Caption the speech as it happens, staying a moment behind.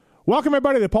Welcome,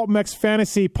 everybody, to the PulpMX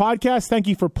Fantasy Podcast. Thank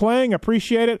you for playing.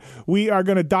 Appreciate it. We are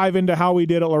going to dive into how we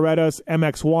did at Loretta's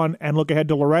MX1 and look ahead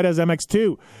to Loretta's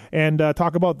MX2 and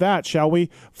talk about that, shall we?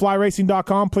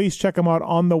 FlyRacing.com. Please check them out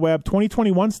on the web.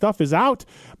 2021 stuff is out.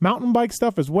 Mountain bike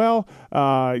stuff as well.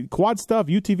 Quad stuff,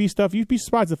 UTV stuff. You'd be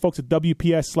surprised the folks at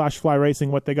WPS/Fly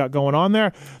Racing, what they got going on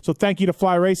there. So thank you to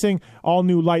Fly Racing. All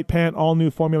new light pant, all new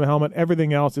Formula helmet,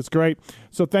 everything else. It's great.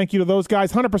 So thank you to those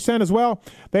guys. 100% as well.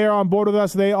 They are on board with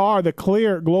us. They are the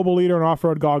clear global leader in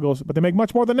off-road goggles, but they make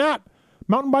much more than that.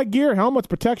 Mountain bike gear, helmets,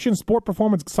 protection, sport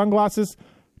performance, sunglasses,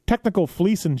 technical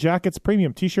fleece and jackets,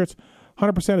 premium t-shirts.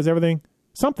 100% is everything,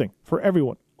 something for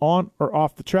everyone on or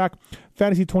off the track.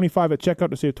 Fantasy 25 at checkout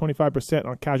to save 25%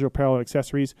 on casual apparel and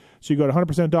accessories. So you go to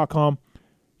 100%.com,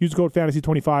 use code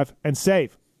Fantasy25 and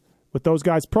save with those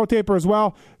guys. Pro Taper as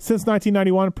well. Since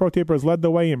 1991, Pro Taper has led the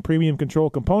way in premium control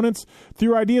components.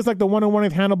 Through ideas like the 1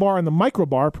 1/8 handlebar and the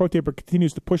microbar, Pro Taper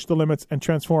continues to push the limits and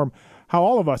transform how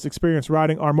all of us experience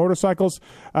riding our motorcycles.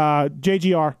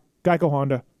 JGR, Geico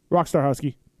Honda, Rockstar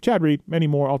Husky, Chad Reed, many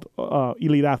more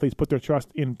elite athletes put their trust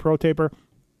in Pro Taper.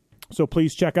 So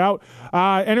please check out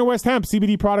Inner West Hemp,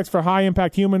 CBD products for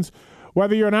high-impact humans.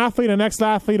 Whether you're an athlete, an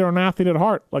ex-athlete, or an athlete at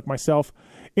heart, like myself,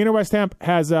 Inner West Hemp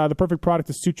has the perfect product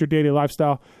to suit your daily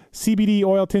lifestyle. CBD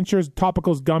oil tinctures,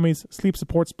 topicals, gummies, sleep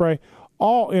support spray.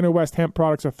 All Inner West Hemp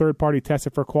products are third-party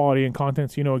tested for quality and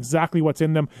content, so you know exactly what's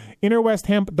in them.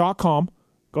 InnerWestHemp.com.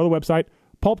 Go to the website.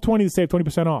 Pulp20 to save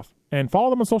 20% off. And follow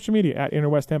them on social media at Inner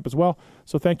West Hemp as well.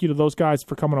 So thank you to those guys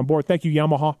for coming on board. Thank you,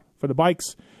 Yamaha, for the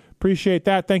bikes. Appreciate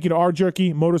that. Thank you to R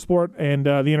Jerky, Motorsport, and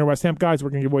the Inner West Hemp guys. We're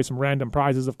going to give away some random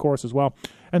prizes, of course, as well.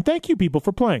 And thank you, people,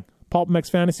 for playing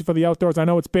PulpMX Fantasy for the outdoors. I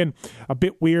know it's been a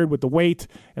bit weird with the weight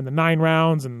and the 9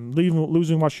 rounds and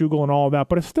losing Washougal and all of that,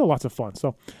 but it's still lots of fun.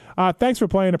 So thanks for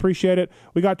playing. Appreciate it.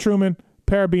 We got Truman,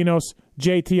 Parabinos,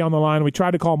 JT on the line. We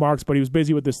tried to call Marks, but he was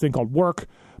busy with this thing called work.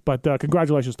 But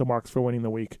congratulations to Marks for winning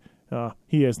the week.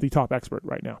 He is the top expert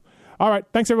right now. All right.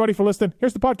 Thanks, everybody, for listening.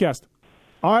 Here's the podcast.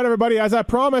 All right, everybody, as I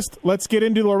promised, let's get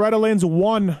into Loretta Lynn's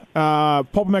 1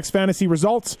 PulpMX Fantasy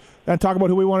results and talk about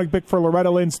who we want to pick for Loretta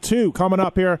Lynn's 2 coming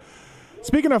up here.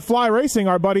 Speaking of Fly Racing,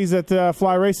 our buddies at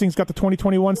Fly Racing's got the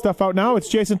 2021 stuff out now. It's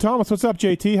Jason Thomas. What's up,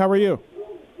 JT? How are you?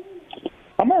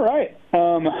 I'm all right.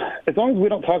 As long as we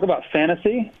don't talk about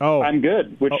fantasy, I'm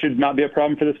good, which should not be a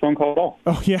problem for this phone call at all.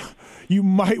 Oh, yeah. You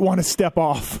might want to step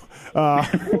off. I'm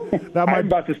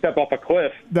about to step off a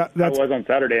cliff. I was on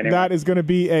Saturday anyway. That is going to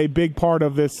be a big part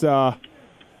of this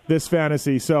this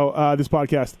fantasy, this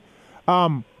podcast.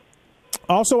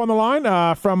 Also on the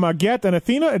line from Get and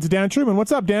Athena, it's Dan Truman.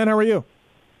 What's up, Dan? How are you?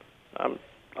 I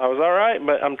was all right,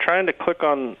 but I'm trying to click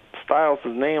on Styles'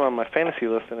 name on my fantasy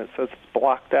list, and it says it's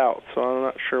blocked out, so I'm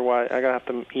not sure why. I got to have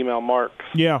to email Marks.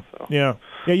 Yeah,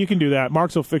 you can do that.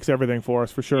 Marks will fix everything for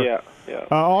us, for sure. Yeah.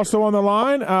 Also on the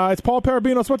line, it's Paul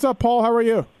Parabinos. What's up, Paul? How are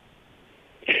you?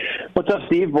 What's up,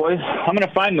 Steve, boys? I'm in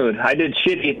a fine mood. I did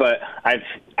shitty, but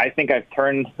I think I've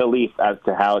turned the leaf as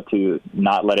to how to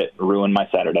not let it ruin my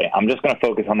Saturday. I'm just going to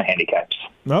focus on the handicaps.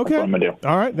 Okay. That's what I'm going to do.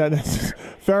 All right. That's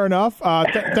fair enough.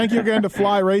 Thank you again to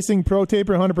Fly Racing, Pro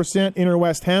Taper, 100%, Inner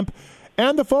West Hemp,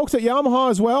 and the folks at Yamaha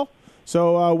as well.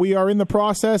 So we are in the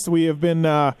process. We have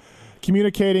been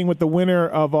communicating with the winner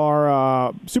of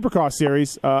our Supercross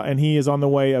series, and he is on the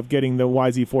way of getting the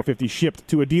YZ450 shipped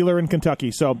to a dealer in Kentucky.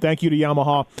 So thank you to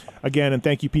Yamaha again, and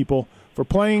thank you, people, for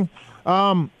playing.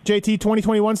 JT,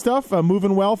 2021 stuff,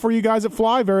 moving well for you guys at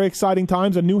Fly. Very exciting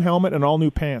times, a new helmet and all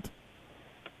new pant.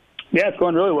 Yeah, it's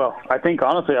going really well. I think,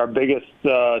 honestly, our biggest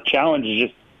challenge is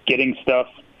just getting stuff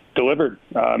delivered,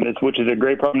 which is a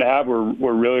great problem to have.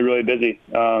 We're really, really busy,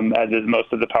 as is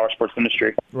most of the power sports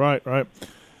industry. Right.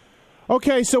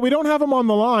 Okay, so we don't have him on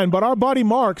the line, but our buddy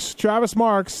Marks, Travis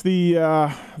Marks, the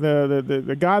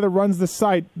guy that runs the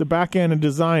site, the back end and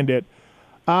designed it,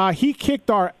 he kicked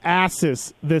our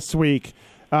asses this week.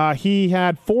 He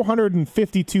had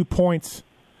 452 points,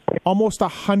 almost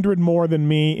 100 more than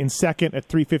me in second at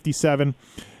 357.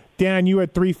 Dan, you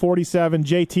had 347,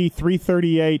 JT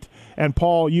 338, and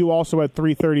Paul, you also had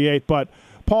 338. But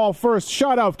Paul, first,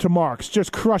 shout out to Marks,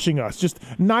 just crushing us, just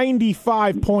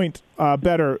 95-point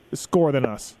better score than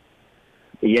us.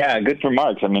 Yeah, good for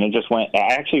Marks. I mean, it just went.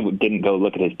 I actually didn't go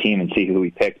look at his team and see who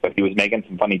he picked, but he was making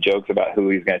some funny jokes about who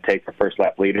he's going to take for first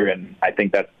lap leader, and I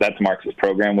think that's Marks'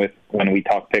 program with when we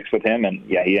talk picks with him, and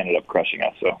yeah, he ended up crushing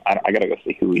us. So I got to go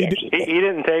see who he actually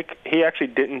picked. He actually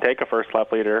didn't take a first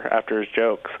lap leader after his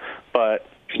jokes, but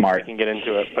smart. We can get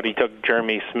into it. But he took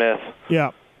Jeremy Smith.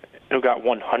 Yeah. Who got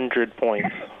 100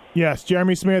 points. Yes,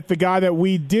 Jeremy Smith, the guy that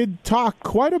we did talk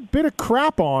quite a bit of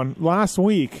crap on last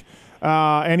week.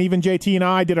 And even JT and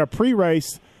I did a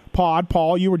pre-race pod,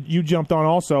 Paul, you jumped on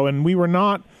also, and we were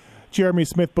not Jeremy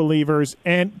Smith believers.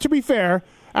 And to be fair,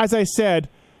 as I said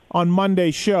on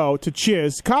Monday's show to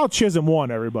Chiz, Kyle Chisholm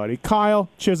won, everybody. Kyle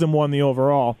Chisholm won the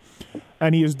overall,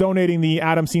 and he is donating the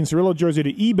Adam Seen Cirillo jersey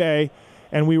to eBay,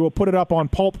 and we will put it up on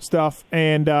Pulp stuff,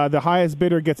 and the highest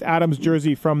bidder gets Adam's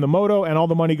jersey from the Moto, and all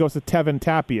the money goes to Tevin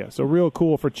Tapia. So real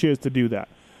cool for Chiz to do that.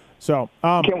 So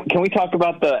can we talk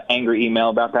about the angry email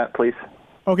about that, please?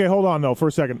 Okay, hold on, though, for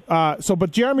a second.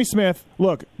 But Jeremy Smith,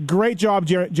 look, great job,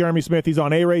 Jeremy Smith. He's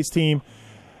on A-Ray's team,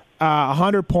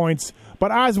 100 points.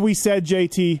 But as we said,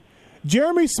 JT,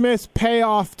 Jeremy Smith's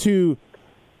payoff to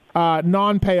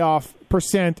non-payoff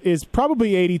percent is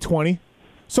probably 80-20.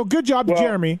 So good job to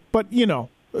Jeremy, but, Yeah,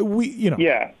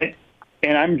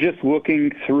 and I'm just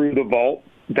looking through the vault.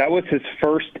 That was his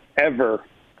first ever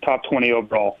top 20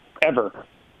 overall, ever.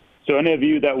 So any of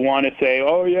you that want to say,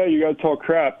 oh, yeah, you guys talk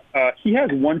crap, he has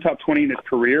one top 20 in his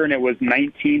career, and it was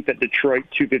 19th at Detroit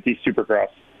 250 Supercross.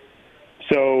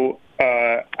 So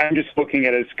I'm just looking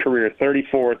at his career,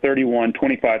 34, 31,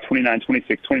 25, 29,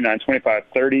 26, 29, 25,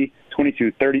 30,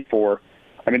 22, 34.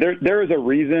 I mean, there is a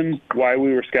reason why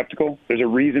we were skeptical. There's a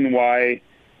reason why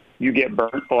you get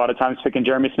burnt a lot of times picking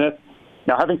Jeremy Smith.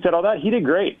 Now, having said all that, he did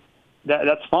great.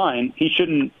 That's fine. He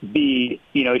shouldn't be,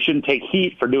 he shouldn't take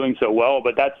heat for doing so well,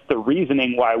 but that's the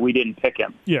reasoning why we didn't pick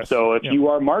him. Yes. So if you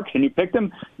are Marks and you picked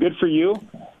him, good for you.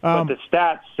 But the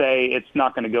stats say it's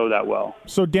not going to go that well.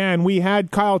 So, Dan, we had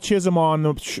Kyle Chisholm on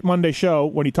the Monday show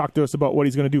when he talked to us about what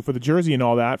he's going to do for the jersey and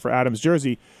all that, for Adam's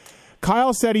jersey.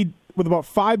 Kyle said with about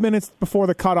 5 minutes before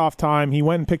the cutoff time, he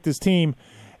went and picked his team,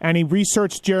 and he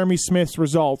researched Jeremy Smith's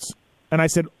results. And I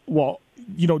said, well,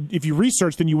 if you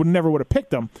researched, then you never would have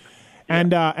picked him.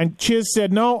 And Chiz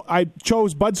said, no, I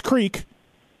chose Budds Creek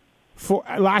for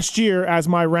last year as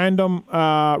my random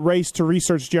race to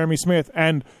research Jeremy Smith.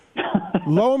 And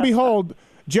lo and behold,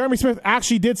 Jeremy Smith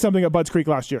actually did something at Budds Creek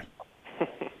last year.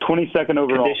 22nd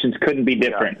overall. Conditions couldn't be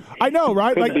different. Yeah. I know,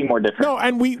 right? Couldn't be more different. No,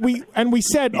 and we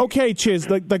said, okay, Chiz,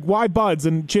 like why Budds?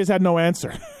 And Chiz had no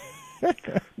answer.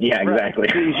 Yeah, exactly.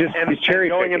 Right. He's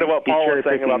going into what Paul was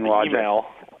saying about the email,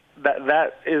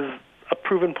 that is a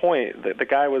proven point. The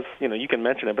guy was, you can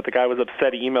mention it, but the guy was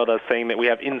upset. He emailed us saying that we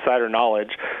have insider knowledge.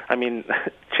 I mean,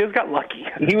 Chiz got lucky.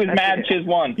 He was mad. Chiz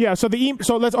won. Yeah. So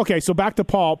so back to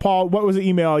Paul. Paul, what was the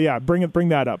email? Yeah, bring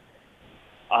that up.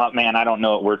 Man, I don't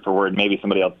know it word for word. Maybe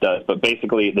somebody else does. But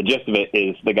basically, the gist of it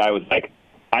is the guy was like,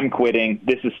 I'm quitting.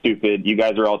 This is stupid. You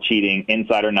guys are all cheating.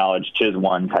 Insider knowledge. Chiz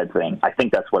won type thing. I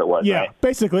think that's what it was. Yeah, right?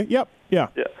 Basically. Yep. Yeah.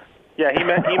 Yeah, he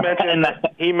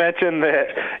mentioned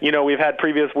that we've had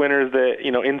previous winners that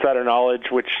insider knowledge,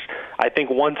 which I think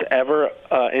once ever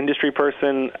industry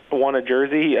person won a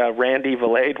jersey. Randy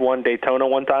Valade won Daytona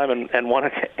one time and won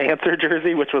an answer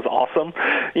jersey, which was awesome. So,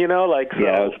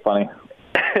 yeah, it was funny.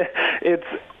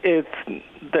 It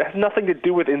has nothing to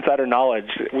do with insider knowledge.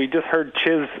 We just heard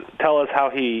Chiz tell us how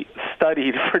he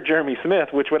studied for Jeremy Smith,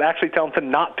 which would actually tell him to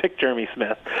not pick Jeremy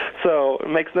Smith. So it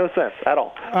makes no sense at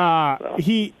all.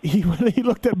 He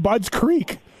looked at Budds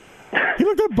Creek. He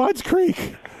looked at Budds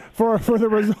Creek for the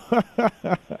result.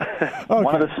 Okay.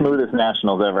 One of the smoothest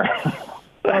nationals ever.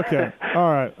 Okay.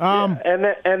 All right.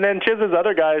 And then Chiz's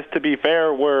other guys, to be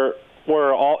fair, were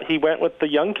all, he went with the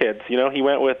young kids. He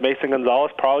went with Mason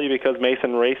Gonzalez, probably because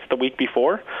Mason raced the week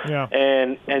before. Yeah.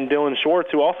 And Dylan Schwartz,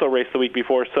 who also raced the week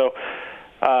before. So,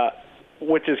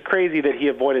 which is crazy that he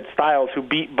avoided Styles, who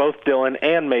beat both Dylan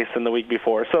and Mason the week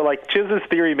before. So, Chiz's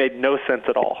theory made no sense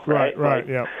at all. Right.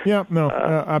 Yeah. No,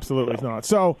 absolutely not.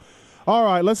 So, all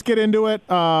right, let's get into it.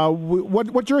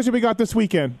 What jersey we got this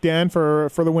weekend, Dan, for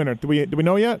the winner? Do we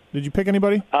know yet? Did you pick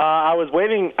anybody? I was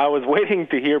waiting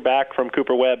to hear back from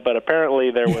Cooper Webb, but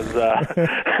apparently there was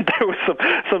there was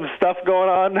some stuff going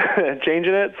on,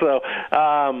 changing it. So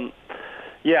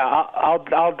yeah,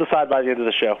 I'll decide by the end of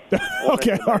the show.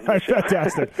 Okay, all right,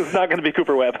 fantastic. It's not going to be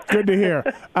Cooper Webb. Good to hear.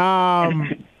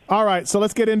 All right, so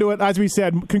let's get into it. As we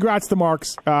said, congrats to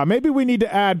Marks. Maybe we need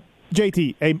to add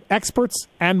JT, experts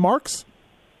and Marks?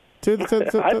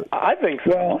 I think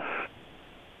so. Well,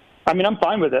 I mean, I'm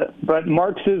fine with it, but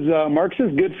Marks is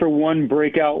good for one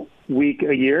breakout week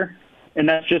a year, and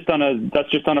that's just on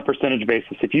a percentage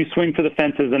basis. If you swing for the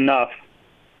fences enough,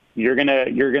 you're gonna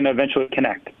eventually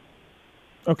connect.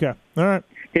 Okay, all right.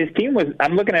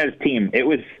 I'm looking at his team. It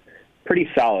was pretty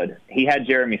solid. He had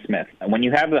Jeremy Smith. And when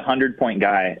you have the 100-point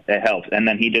guy, it helps. And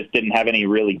then he just didn't have any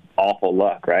really awful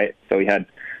luck, right? So he had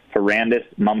Ferrandis,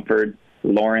 Mumford,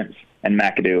 Lawrence, and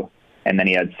McAdoo, and then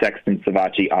he had Sexton,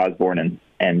 Savacci, Osborne,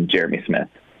 and Jeremy Smith.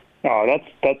 Oh,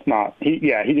 that's not. He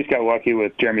just got lucky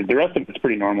with Jeremy. The rest of it's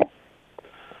pretty normal.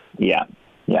 Yeah.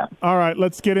 Yeah. All right,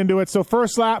 let's get into it. So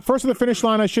first of the finish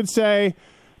line, I should say,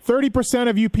 30%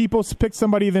 of you people picked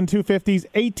somebody in 250s.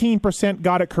 18%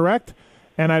 got it correct,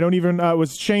 and I don't even it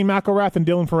was Shane McElrath and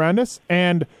Dylan Ferrandis.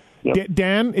 And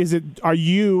Dan, are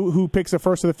you who picks the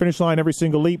first of the finish line every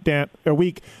single week? Dan, are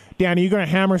you going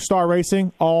to hammer Star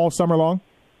Racing all summer long?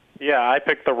 Yeah, I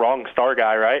picked the wrong Star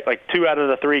guy, right? Like 2 out of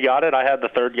the 3 got it. I had the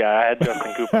third guy. I had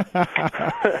Justin Cooper.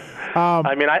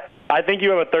 I mean, I think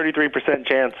you have a 33%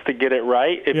 chance to get it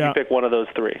right if you pick one of those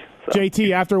 3. So.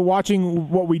 JT, after watching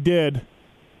what we did,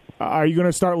 are you going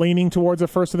to start leaning towards the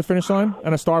first of the finish line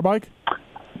and a Star bike?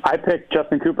 I picked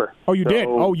Justin Cooper. Oh, you did?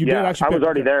 Oh, you did actually I was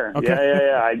already there. Okay.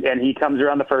 Yeah. And he comes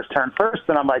around the first turn first,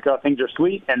 and I'm like, oh, things are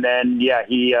sweet. And then,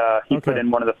 he put in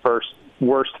one of the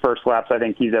worst first laps I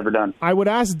think he's ever done. I would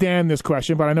ask Dan this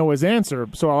question, but I know his answer,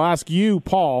 so I'll ask you,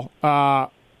 Paul.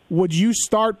 Would you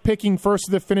start picking first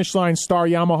of the finish line Star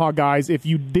Yamaha guys if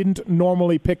you didn't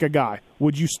normally pick a guy?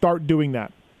 Would you start doing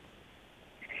that?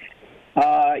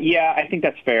 Yeah, I think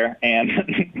that's fair.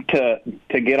 And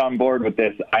to get on board with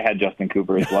this, I had Justin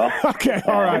Cooper as well. Okay,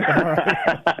 all right.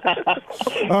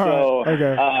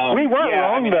 Okay. We weren't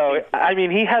wrong though. I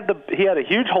mean, he had a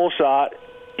huge hole shot.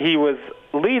 He was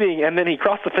leading, and then he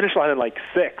crossed the finish line in like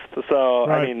 6th. So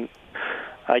right. I mean,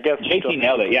 I guess JT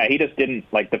nailed it. Yeah, he just didn't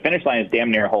the finish line is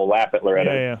damn near a whole lap at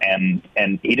Loretta,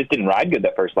 and he just didn't ride good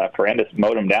that first lap. Ferrandis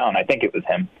mowed him down. I think it was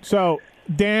him. So.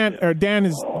 Dan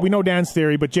is, we know Dan's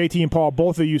theory, but JT and Paul,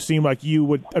 both of you seem like you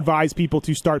would advise people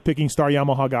to start picking Star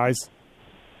Yamaha guys.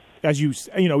 As you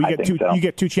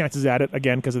get 2 chances at it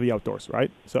again because of the outdoors,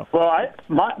 right? So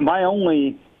my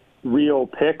only real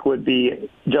pick would be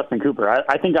Justin Cooper.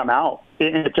 I think I'm out.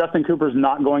 If Justin Cooper's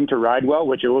not going to ride well,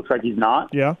 which it looks like he's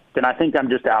not, then I think I'm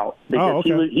just out because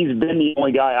he's been the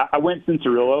only guy. I went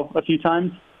Cincerillo a few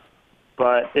times,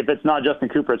 but if it's not Justin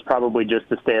Cooper, it's probably just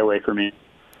to stay away from me.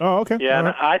 Oh, okay. Yeah, and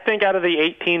I think out of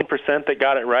the 18% that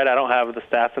got it right, I don't have the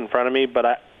stats in front of me,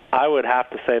 but I would have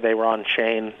to say they were on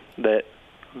Shane that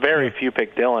very few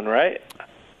picked Dylan, right?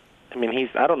 I mean,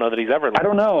 I don't know that he's ever. I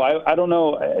don't know. I don't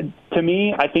know. To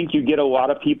me, I think you get a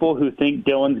lot of people who think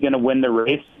Dylan's going to win the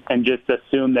race and just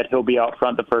assume that he'll be out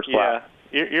front the first lap.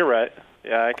 Yeah, you're right.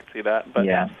 Yeah, I can see that. But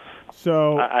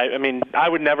so I mean, I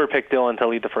would never pick Dylan to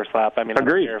lead the first lap. I mean,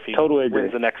 agree. I don't care if he totally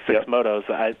wins the next 6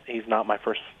 motos. He's not my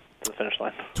first to the finish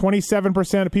line.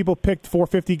 27% of people picked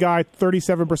 450 guy.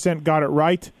 37% got it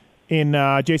right in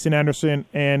Jason Anderson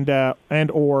and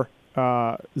or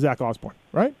Zach Osborne,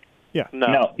 right? Yeah.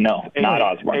 No, not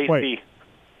Osborne. AC. Wait.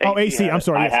 AC. I'm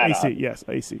sorry. Yes, AC. Yes,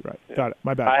 AC. Right. Got it.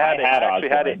 My bad. I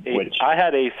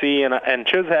had AC and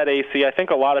Chiz had AC. I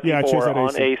think a lot of people were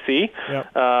on AC. Yep.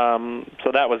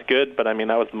 So that was good, but I mean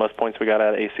that was the most points we got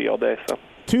out of AC all day. So.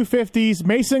 250s,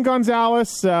 Mason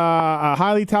Gonzalez, a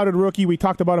highly touted rookie. We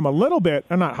talked about him a little bit.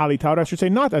 Not highly touted, I should say,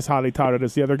 not as highly touted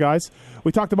as the other guys.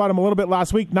 We talked about him a little bit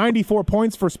last week. 94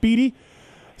 points for Speedy,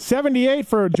 78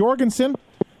 for Jorgensen.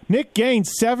 Nick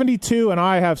Gaines, 72, and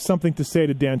I have something to say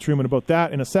to Dan Truman about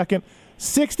that in a second.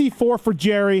 64 for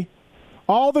Jerry.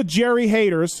 All the Jerry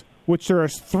haters, which there are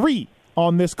 3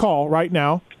 on this call right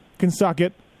now, can suck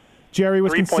it. Jerry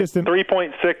was consistent.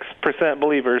 3.6%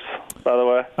 believers, by the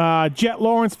way. Jet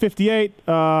Lawrence, 58.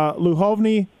 Lou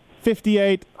Hovney,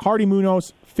 58. Hardy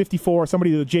Munoz, 54.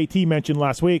 Somebody that JT mentioned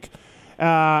last week.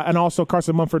 And also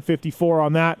Carson Mumford, 54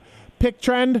 on that. Pick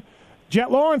trend, Jet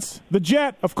Lawrence, the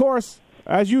Jet, of course,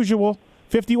 as usual.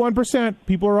 51%.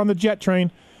 People are on the Jet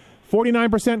train.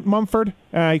 49% Mumford.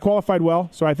 He qualified well,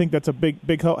 so I think that's a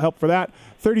big help for that.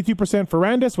 32%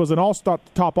 Ferrandis was an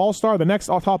top all-star. The next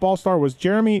top all-star was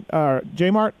J-Mart,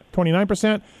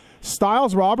 29%.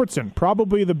 Styles Robertson,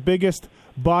 probably the biggest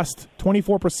bust,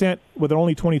 24% with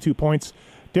only 22 points.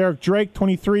 Derek Drake,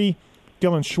 23.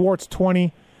 Dylan Schwartz,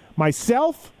 20.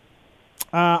 Myself,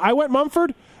 I went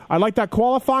Mumford. I like that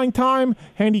qualifying time.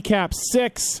 Handicap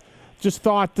 6. Just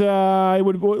thought it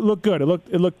would look good. It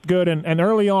looked good, and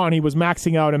early on he was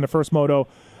maxing out in the first moto,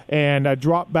 and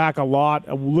dropped back a lot.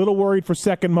 A little worried for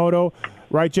second moto,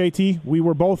 right, JT? We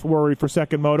were both worried for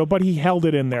second moto, but he held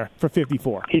it in there for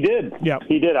 54. He did. Yeah,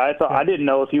 he did. I didn't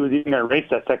know if he was even going to race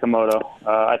that second moto.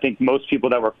 I think most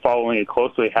people that were following it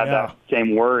closely had that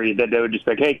same worry that they would just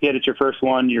be like, "Hey, kid, it's your first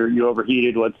one. You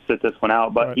overheated. Let's sit this one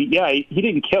out." But he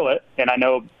didn't kill it. And I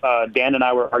know Dan and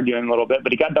I were arguing a little bit,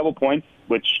 but he got double points,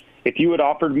 which. If you had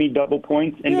offered me double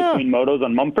points in between motos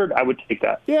on Mumford, I would take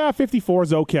that. Yeah, 54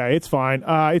 is okay. It's fine.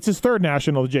 It's his third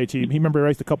national, JT. He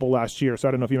raced a couple last year, so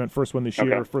I don't know if he meant first one this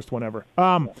year or first one ever.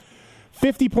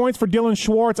 50 points for Dylan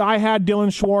Schwartz. I had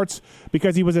Dylan Schwartz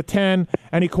because he was a 10,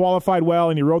 and he qualified well,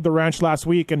 and he rode the ranch last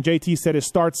week, and JT said his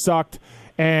start sucked,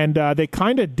 and they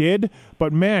kind of did,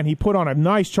 but man, he put on a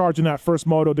nice charge in that first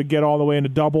moto to get all the way into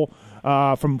double.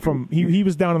 He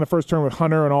was down in the first turn with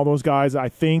Hunter and all those guys, I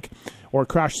think, or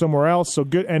crashed somewhere else. So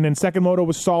good, and then second moto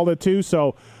was solid too.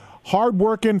 So hard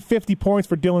working, 50 points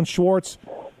for Dylan Schwartz.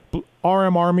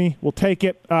 RM Army will take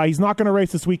it. He's not going to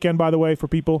race this weekend, by the way, for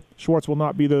people. Schwartz will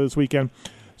not be there this weekend.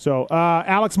 So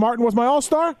Alex Martin was my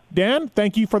all-star. Dan,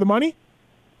 thank you for the money.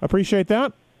 Appreciate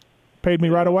that. Paid me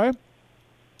right away.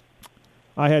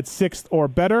 I had 6th or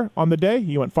better on the day.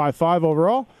 He went 5-5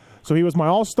 overall. So he was my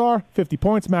all-star, 50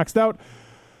 points, maxed out.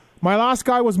 My last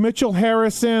guy was Mitchell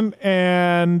Harrison.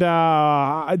 And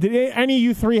did any of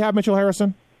you three have Mitchell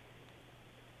Harrison?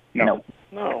 No.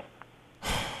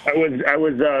 I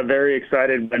was very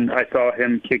excited when I saw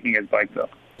him kicking his bike, though.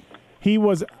 He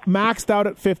was maxed out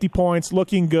at 50 points,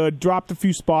 looking good, dropped a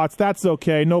few spots. That's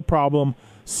okay, no problem.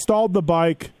 Stalled the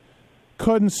bike,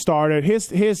 couldn't start it.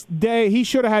 His day, he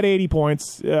should have had 80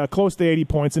 points, close to 80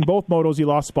 points. In both motos, he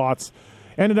lost spots.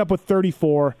 Ended up with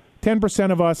 34.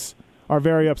 10% of us are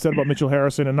very upset about Mitchell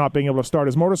Harrison and not being able to start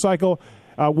his motorcycle.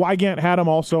 Wygant had him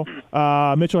also.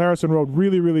 Mitchell Harrison rode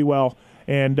really, really well.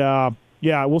 And,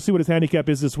 yeah, we'll see what his handicap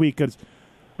is this week because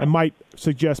I might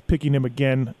suggest picking him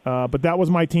again. But that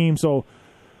was my team, so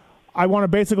I want to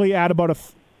basically add about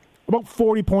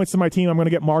 40 points to my team. I'm going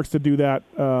to get Marks to do that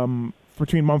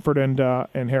between Mumford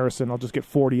and Harrison. I'll just get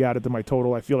 40 added to my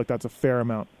total. I feel like that's a fair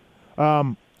amount.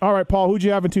 All right, Paul, who'd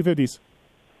you have in 250s?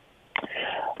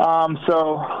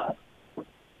 So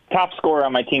top scorer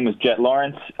on my team was Jet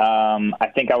Lawrence.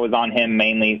 I think I was on him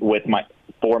mainly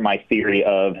for my theory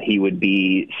of he would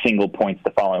be single points the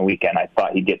following weekend. I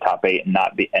thought he'd get top 8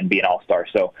 and be an all-star.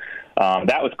 So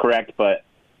that was correct, but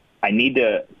I need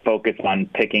to focus on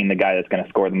picking the guy that's going to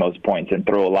score the most points and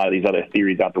throw a lot of these other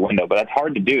theories out the window. But that's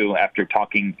hard to do after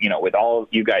talking, with all of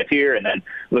you guys here and then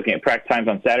looking at practice times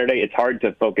on Saturday. It's hard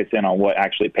to focus in on what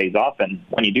actually pays off. And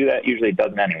when you do that, usually it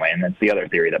doesn't anyway. And that's the other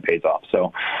theory that pays off.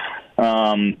 So,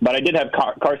 but I did have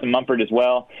Carson Mumford as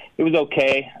well. It was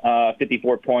okay,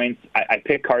 54 points. I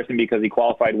picked Carson because he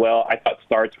qualified well. I thought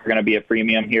starts were going to be a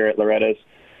premium here at Loretta's.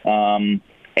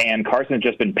 And Carson's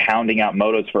just been pounding out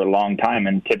motos for a long time.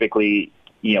 And typically,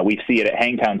 we see it at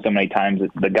Hangtown so many times.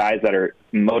 The guys that are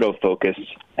moto focused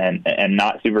and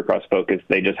not supercross focused,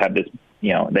 they just have this,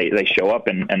 they show up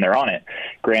and they're on it.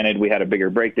 Granted, we had a bigger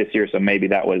break this year, so maybe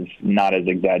that was not as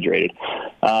exaggerated.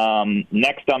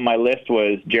 Next on my list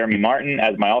was Jeremy Martin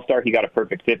as my all-star. He got a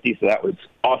perfect 50, so that was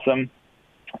awesome.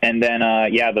 And then,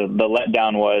 the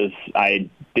letdown was I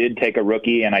did take a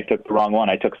rookie and I took the wrong one.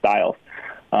 I took Styles.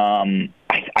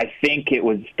 I think it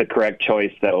was the correct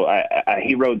choice, though.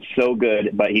 He rode so good,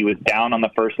 but he was down on the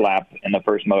first lap in the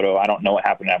first moto. I don't know what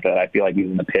happened after that. I feel like he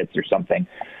was in the pits or something.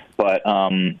 But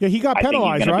he got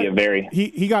penalized, right?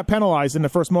 He got penalized in the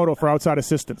first moto for outside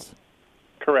assistance.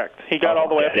 Correct. He got all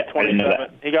the way up to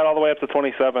 27th. He got all the way up to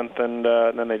 27th, and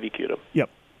then they DQ'd him. Yep.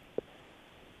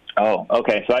 Oh,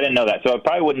 okay. So I didn't know that. So it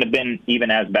probably wouldn't have been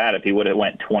even as bad if he would have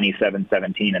went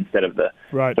 27-17 instead of the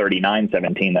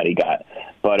 39-17 that he got.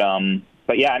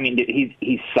 But yeah, I mean,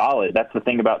 he's solid. That's the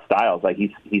thing about Styles. Like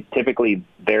he's typically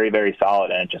very, very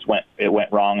solid, and it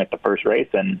went wrong at the first race.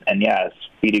 And yeah,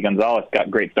 Speedy Gonzalez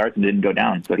got great starts and didn't go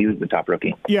down, so he was the top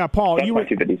rookie. Yeah, Paul,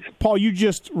 you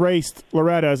just raced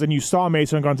Loretta's and you saw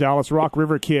Mason Gonzalez, Rock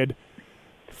River kid.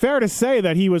 Fair to say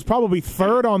that he was probably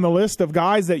third on the list of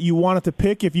guys that you wanted to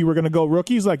pick if you were going to go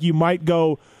rookies. Like you might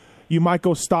go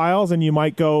Styles and you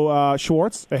might go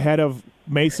Schwartz ahead of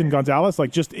Mason Gonzalez.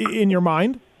 Like just in your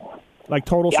mind, like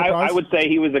total surprise. I would say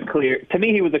he was a clear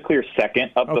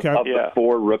second of the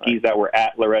four rookies that were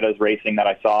at Loretta's racing that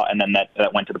I saw, and then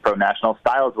that went to the Pro National.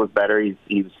 Styles was better.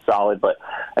 He was solid, but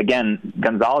again,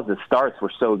 Gonzalez's starts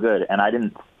were so good, and I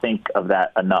didn't think of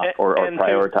that enough or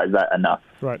prioritize that enough.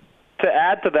 Right. To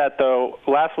add to that, though,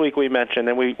 last week we mentioned,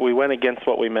 and we went against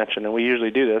what we mentioned, and we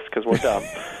usually do this because we're dumb.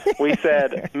 We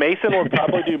said Mason will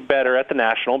probably do better at the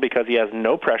National because he has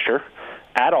no pressure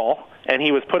at all, and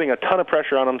he was putting a ton of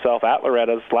pressure on himself at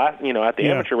Loretta's at the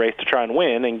amateur race to try and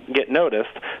win and get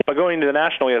noticed. But going to the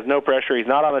National, he has no pressure. He's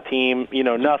not on a team,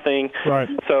 nothing. Right.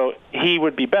 So he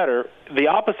would be better. The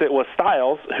opposite was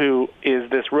Styles, who is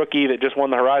this rookie that just won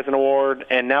the Horizon Award,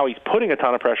 and now he's putting a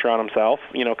ton of pressure on himself,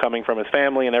 touting from his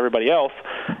family and everybody else.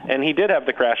 And he did have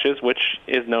the crashes, which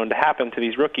is known to happen to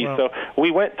these rookies. Wow. So we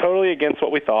went totally against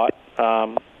what we thought.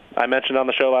 I mentioned on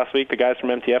the show last week, the guys from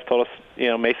MTF told us,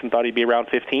 Mason thought he'd be around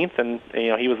 15th, and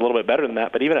he was a little bit better than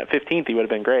that. But even at 15th, he would have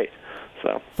been great.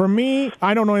 So for me,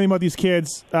 I don't know anything about these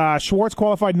kids. Schwartz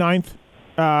qualified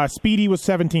 9th. Speedy was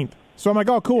 17th. So I'm like,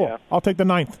 oh, cool. Yeah. I'll take the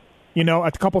 9th.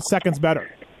 A couple seconds better.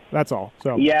 That's all.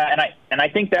 So yeah, and I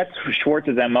think that's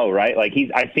Schwartz's MO, right? Like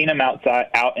I've seen him out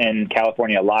in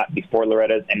California a lot before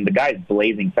Loretta's, and the guy's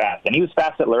blazing fast, and he was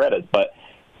fast at Loretta's. But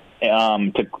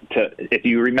if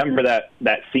you remember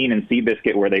that scene in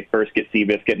Seabiscuit where they first get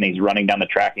Seabiscuit and he's running down the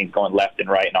track and he's going left and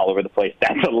right and all over the place,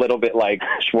 that's a little bit like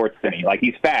Schwartz to me. Like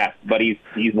he's fast, but he's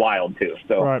wild too.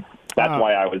 So that's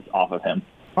why I was off of him.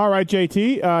 All right,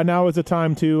 JT. Now is the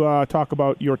time to talk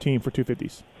about your team for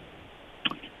 250s.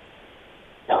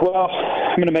 Well,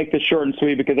 I'm going to make this short and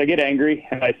sweet because I get angry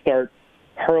and I start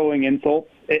hurling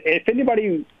insults. If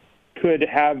anybody could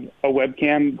have a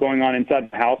webcam going on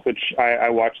inside the house, which I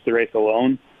watched the race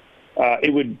alone,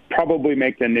 it would probably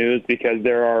make the news because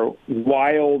there are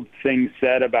wild things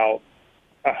said about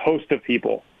a host of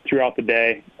people throughout the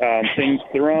day. Things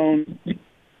thrown,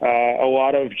 a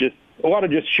lot of just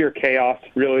sheer chaos,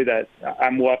 really, that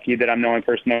I'm lucky that I'm the only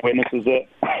person that witnesses it.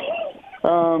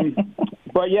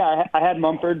 But yeah, I had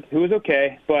Mumford, who was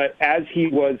okay, but as he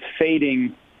was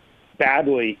fading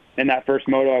badly in that first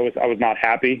moto, I was not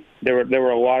happy. There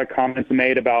were a lot of comments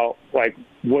made about, like,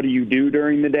 what do you do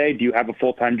during the day? Do you have a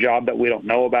full-time job that we don't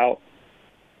know about?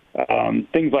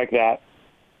 Things like that.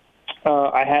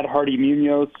 I had Hardy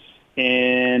Munoz,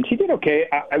 and he did okay.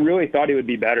 I really thought he would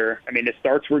be better. I mean, his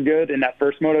starts were good. In that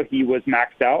first moto, he was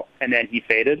maxed out, and then he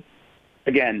faded.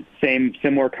 Again,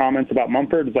 similar comments about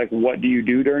Mumford. It's like, what do you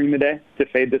do during the day to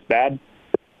fade this bad?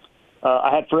 I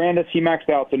had Ferrandis. He maxed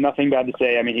out, so nothing bad to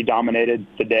say. I mean, he dominated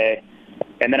the day.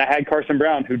 And then I had Carson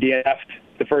Brown, who DNF'd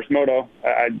the first moto.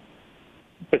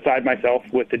 Beside myself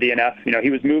with the DNF. You know, he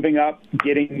was moving up,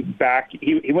 getting back.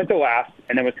 He went to last,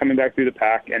 and then was coming back through the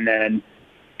pack, and then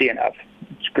DNF.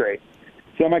 It's great.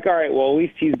 So I'm like, all right, well, at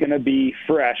least he's going to be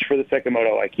fresh for the second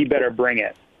moto. Like, he better bring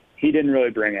it. He didn't really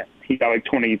bring it. He got like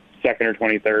 22nd or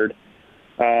 23rd.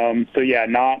 So yeah,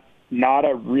 not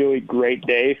a really great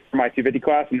day for my 250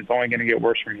 class, and it's only going to get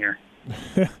worse from here.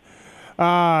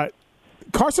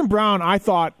 Carson Brown, I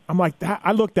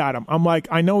looked at him. I'm like,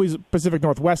 I know he's a Pacific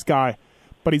Northwest guy,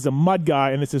 but he's a mud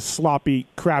guy, and it's just sloppy,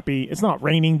 crappy. It's not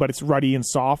raining, but it's ruddy and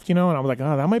soft, you know. And I was like,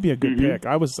 oh, that might be a good pick.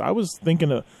 I was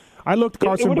thinking I looked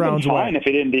Carson Brown's way. If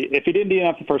he didn't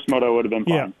DNF the first moto, it would have been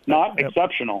fine. Yeah. Not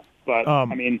exceptional, but I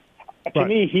mean, to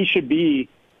me, he should be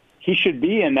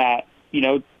in that, you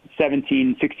know,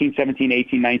 16, 17,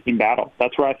 18, 19 battle.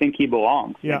 That's where I think he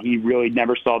belongs. Yeah. And he really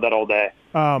never saw that all day.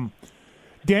 Dan,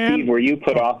 Steve, were you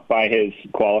put off by his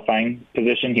qualifying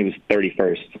position? He was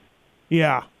 31st.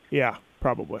 Yeah,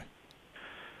 probably.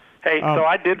 Hey, so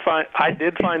I did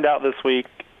find out this week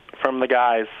from the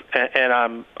guys,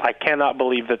 and I cannot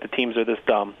believe that the teams are this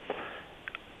dumb.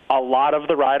 A lot of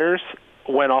the riders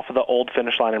went off of the old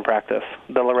finish line in practice,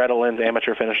 the Loretta Lynn's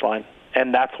amateur finish line,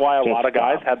 and that's why a lot of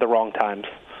guys had the wrong times.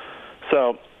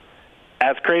 So,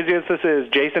 as crazy as this is,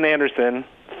 Jason Anderson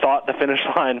thought the finish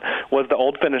line was the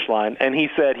old finish line, and he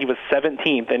said he was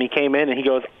 17th, and he came in and he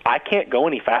goes, I can't go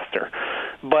any faster.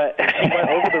 But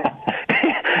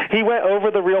he went over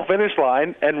the real finish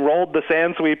line and rolled the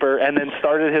sand sweeper and then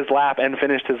started his lap and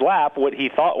finished his lap, what he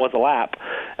thought was a lap.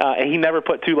 And he never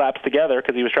put two laps together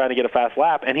because he was trying to get a fast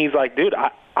lap. And he's like, dude,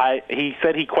 he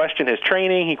said he questioned his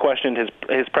training. He questioned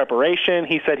his preparation.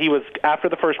 He said he was, after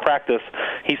the first practice,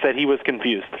 he said he was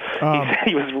confused. He said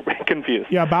he was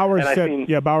confused. Yeah, Bowers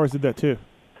did that too.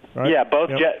 Right? Yeah,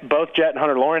 both Jet and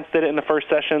Hunter Lawrence did it in the first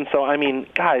session. So, I mean,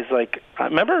 guys, like,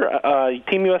 remember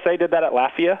Team USA did that at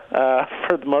Lafayette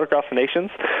for the Motocross of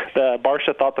Nations? The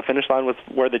Barsha thought the finish line was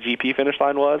where the GP finish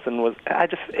line was, and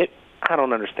I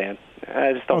don't understand.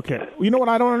 I just don't get it. You know what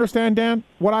I don't understand, Dan?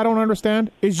 What I don't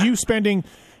understand is you spending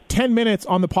 10 minutes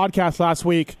on the podcast last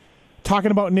week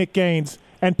talking about Nick Gaines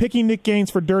and picking Nick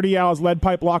Gaines for Dirty Al's Lead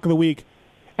Pipe Lock of the Week,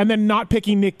 and then not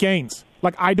picking Nick Gaines.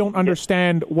 Like, I don't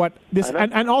understand what this –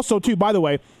 and also, too, by the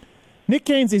way, Nick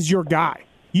Gaines is your guy.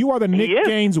 You are the Nick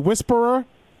Gaines whisperer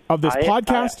of this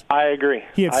podcast. I agree.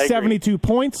 He had 72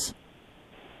 points.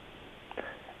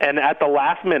 And at the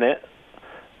last minute,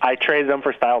 I traded them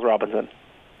for Styles Robinson.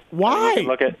 Why?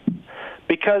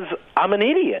 Because I'm an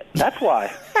idiot. That's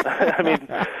why. I mean,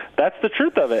 that's the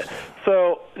truth of it.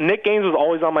 So Nick Gaines was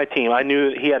always on my team. I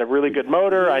knew he had a really good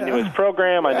motor. I knew his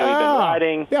program. I knew he'd been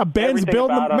riding. Yeah, Ben's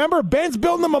building him. Remember, Ben's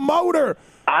building him a motor.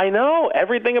 I know.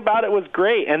 Everything about it was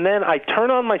great. And then I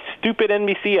turn on my stupid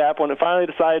NBC app when it finally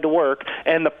decided to work,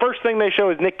 and the first thing they show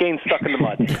is Nick Gaines stuck in the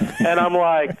mud. And I'm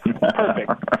like,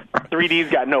 perfect.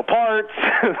 3D's got no parts.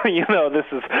 You know, this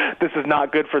is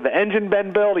not good for the engine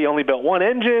Ben built. He only built one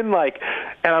engine.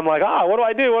 And I'm like, what do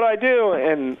I do? What do I do?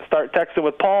 And start texting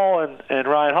with Paul and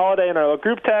Ryan Holiday in our little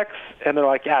group text, and they're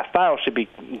like, yeah, Styles should be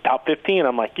top 15.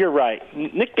 I'm like, you're right.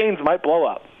 Nick Gaines might blow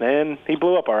up. And he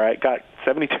blew up all right. Got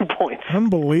 72 points.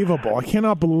 Unbelievable. I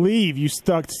cannot believe you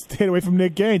stayed away from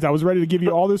Nick Gaines. I was ready to give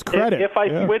you all this credit. If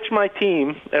I switch my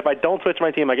team, if I don't switch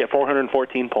my team, I get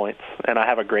 414 points, and I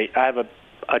have a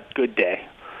good day.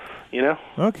 You know?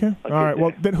 Okay. All right.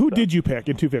 Well, then who did you pick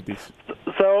in 250s?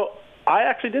 So I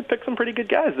actually did pick some pretty good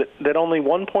guys that only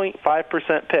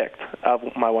 1.5% picked of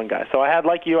my one guy. So I had,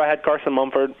 like you, I had Carson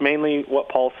Mumford, mainly what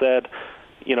Paul said,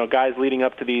 you know, guys leading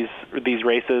up to these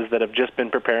races that have just been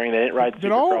preparing. They didn't ride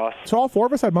Supercross. So all four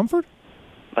of us had Mumford?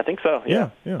 I think so, yeah.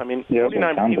 I mean,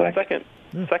 49, he was second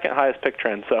highest pick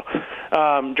trend. So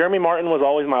Jeremy Martin was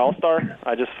always my all-star.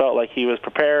 I just felt like he was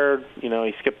prepared. You know,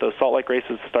 he skipped those Salt Lake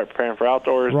races to start preparing for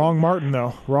outdoors. Wrong Martin,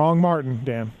 though. Wrong Martin,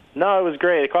 Dan. No, it was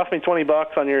great. It cost me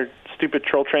 $20 on your stupid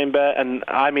troll train bet, and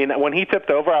I mean, when he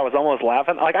tipped over, I was almost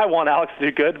laughing. Like, I want Alex to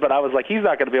do good, but I was like, he's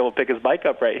not going to be able to pick his bike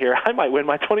up right here. I might win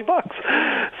my $20.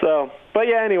 So, but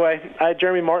yeah, anyway, I had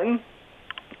Jeremy Martin.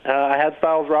 I had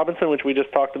Styles Robinson, which we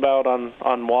just talked about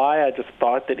on why. I just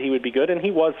thought that he would be good, and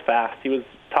he was fast. He was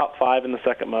top 5 in the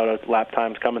second moto, lap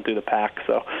times coming through the pack,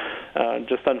 so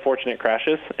just unfortunate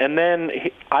crashes. And then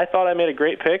I thought I made a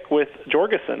great pick with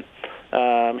Jorgensen.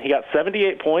 He got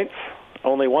 78 points,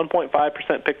 only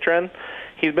 1.5% pick trend.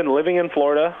 He's been living in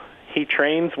Florida. He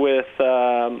trains with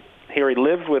he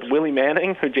lives with Willie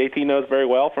Manning, who JT knows very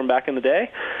well from back in the day.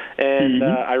 And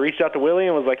I reached out to Willie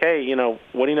and was like, hey, you know,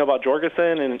 what do you know about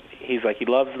Jorgensen? And he's like, he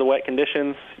loves the wet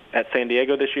conditions. At San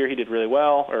Diego this year, he did really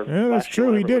well. Yeah, that's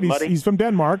true. He did. He's from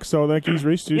Denmark, so like he's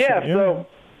reached. So,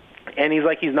 and he's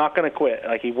like, he's not going to quit.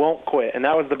 Like, he won't quit. And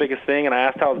that was the biggest thing. And I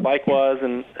asked how his bike was,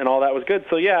 and all that was good.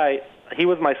 So, yeah, he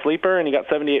was my sleeper, and he got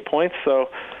 78 points. So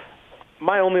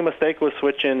my only mistake was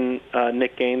switching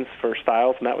Nick Gaines for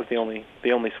Styles, and that was the only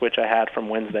switch I had from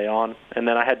Wednesday on. And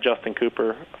then I had Justin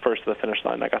Cooper first to the finish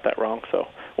line. I got that wrong, so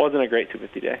it wasn't a great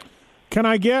 250 day. Can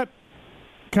I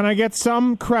get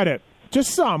some credit?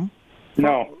 Just some.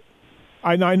 No.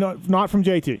 I know, not from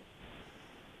JT.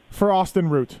 For Austin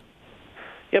Root.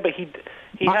 Yeah, but he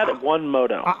had one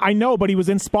moto. I know, but he was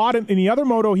in spot. In the other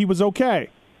moto, he was okay.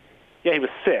 Yeah, he was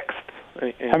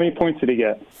 6th. How many points did he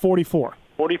get? 44.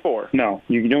 44. No,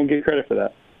 you don't get credit for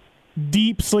that.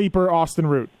 Deep sleeper Austin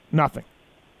Root. Nothing.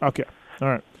 Okay. All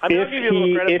right.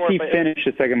 If he finished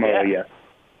the second moto, yes.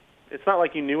 It's not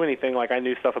like you knew anything like I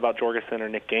knew stuff about Jorgensen or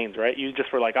Nick Gaines, right? You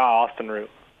just were like, Austin Root.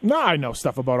 No, I know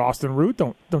stuff about Austin Root.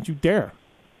 Don't you dare.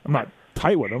 I'm not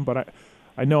tight with him, but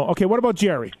I know. Okay, what about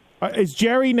Jerry? Is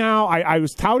Jerry now? I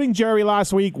was touting Jerry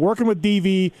last week, working with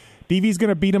DV. DV's going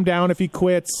to beat him down if he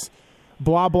quits.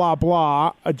 Blah, blah,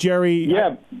 blah. Jerry.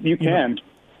 Yeah, you can.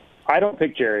 I don't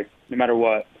pick Jerry no matter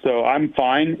what. So I'm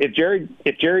fine. If Jerry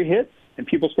hits and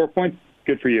people score points,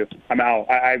 good for you. I'm out.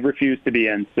 I refuse to be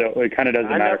in, so it kind of doesn't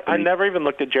matter for me. I never even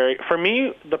looked at Jerry. For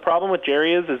me, the problem with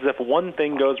Jerry is if one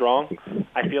thing goes wrong,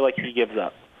 I feel like he gives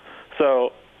up.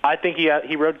 So I think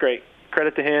he rode great.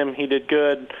 Credit to him. He did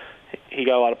good. He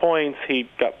got a lot of points. He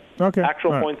got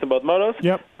actual points in both motos.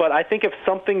 Yep. But I think if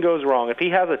something goes wrong, if he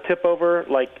has a tip over,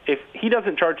 like if he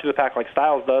doesn't charge to the pack like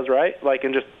Styles does, right? Like,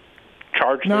 and just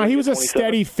charge. No, he was a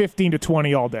steady 15 to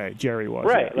 20 all day. Jerry was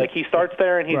right. Like he starts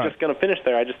there and he's just going to finish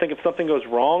there. I just think if something goes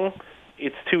wrong,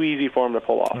 it's too easy for him to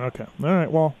pull off. Okay. All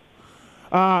right. Well,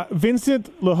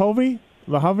 Vincent Lahovey.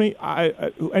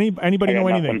 Anybody know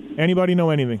anything? Nothing. Anybody know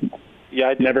anything? Yeah,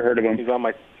 I never heard of him. He's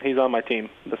on my team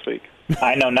this week.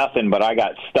 I know nothing, but I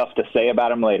got stuff to say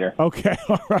about him later. Okay.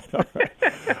 All right.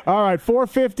 All right.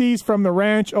 450s from the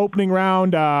ranch opening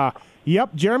round.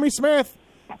 Yep. Jeremy Smith,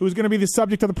 who's going to be the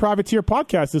subject of the Privateer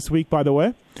podcast this week, by the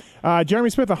way. Jeremy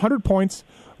Smith, 100 points.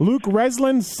 Luke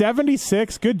Reslin,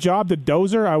 76. Good job to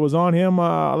Dozer. I was on him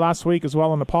last week as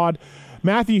well on the pod.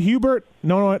 Matthew Hubert,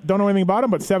 don't know anything about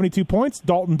him, but 72 points.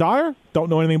 Dalton Dyer, don't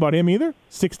know anything about him either.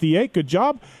 68. Good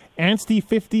job. Anstie,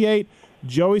 58.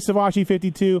 Joey Savachi,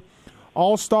 52.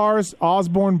 All-Stars,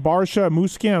 Osborne, Barsha,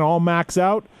 Muscan, all max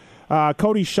out.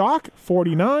 Cody Schock,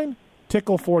 49.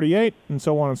 Tickle, 48, and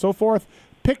so on and so forth.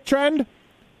 Pick trend,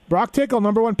 Brock Tickle,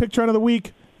 number one pick trend of the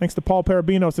week, thanks to Paul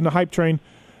Parabinos in the hype train.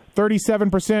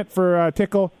 37% for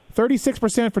Tickle,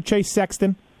 36% for Chase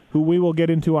Sexton, who we will get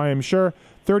into, I am sure.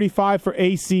 35 for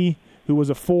AC, who was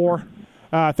a 4.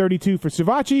 32 for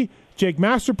Savachi. Jake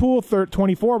Masterpool,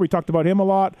 24. We talked about him a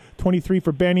lot. 23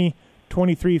 for Benny.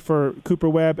 23 for Cooper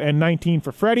Webb. And 19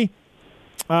 for Freddie.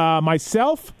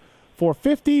 Myself,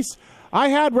 450s. I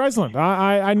had Reslin.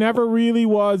 I never really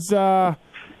was... I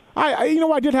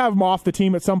did have him off the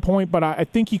team at some point, but I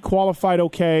think he qualified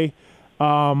okay.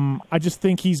 I just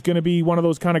think he's going to be one of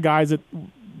those kind of guys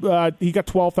that he got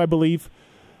 12th, I believe.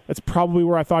 That's probably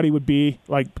where I thought he would be,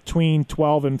 like between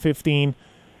 12 and 15.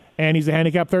 And he's a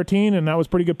handicap 13, and that was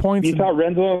pretty good points. You thought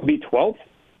Renzo would be 12th?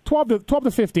 12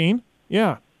 to 15.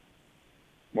 Yeah.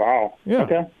 Wow. Yeah.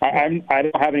 Okay. I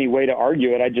don't have any way to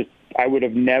argue it. I would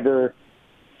have never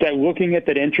that looking at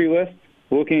that entry list,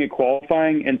 looking at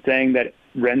qualifying, and saying that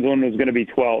Renzone was going to be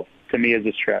 12 to me is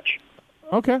a stretch.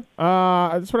 Okay.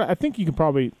 That's what I think you can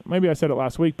probably. Maybe I said it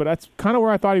last week, but that's kind of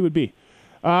where I thought he would be.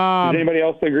 Does anybody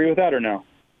else agree with that or no?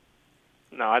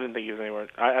 No, I didn't think he was anywhere.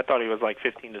 I thought he was like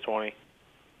 15 to 20.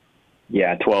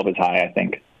 Yeah, 12 is high, I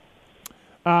think.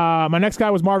 My next guy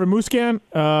was Marvin Musquin,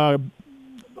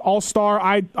 all-star.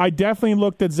 I definitely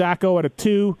looked at Zacho at a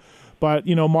 2, but,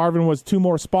 Marvin was 2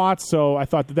 more spots, so I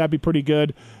thought that'd be pretty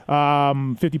good.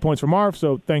 50 points for Marv,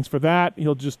 so thanks for that.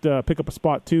 He'll just pick up a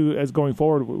spot, too, as going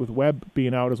forward with Webb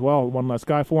being out as well. One less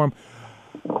guy for him.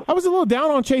 I was a little down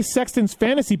on Chase Sexton's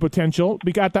fantasy potential.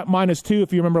 We got that -2.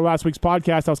 If you remember last week's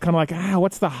podcast, I was kind of like,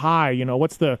 what's the high?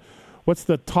 What's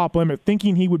the top limit?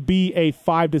 Thinking he would be a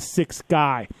 5 to 6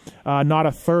 guy, not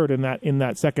a third in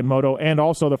that second moto, and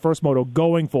also the first moto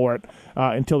going for it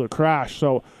until the crash.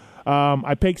 So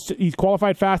I picked. He's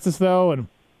qualified fastest though, and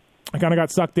I kind of got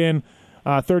sucked in.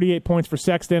 38 points for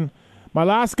Sexton. My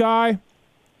last guy,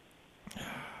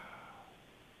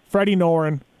 Freddie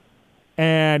Noren,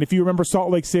 and if you remember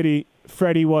Salt Lake City,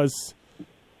 Freddie was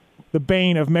the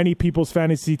bane of many people's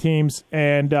fantasy teams,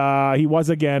 and he was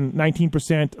again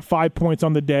 19%, 5 points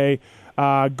on the day,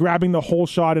 grabbing the whole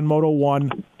shot in Moto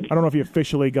 1. I don't know if he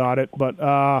officially got it, but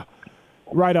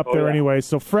right up there anyway.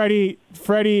 So Freddie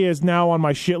is now on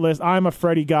my shit list. I'm a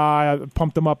Freddie guy. I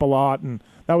pumped him up a lot, and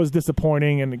that was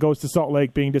disappointing, and it goes to Salt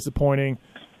Lake being disappointing.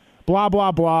 Blah,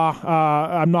 blah, blah.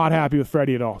 I'm not happy with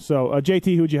Freddie at all. So,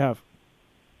 JT, who'd you have?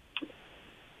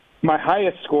 My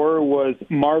highest score was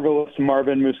Marvelous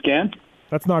Marvin Musquin.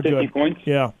 That's not 50 good. points.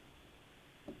 Yeah.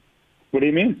 What do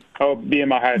you mean? Oh, being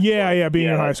my highest score. Yeah, being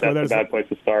your highest score. That's a bad place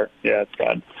to start. Yeah, it's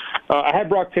bad. I had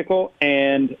Brock Tickle,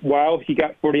 and while he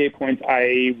got 48 points,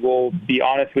 I will be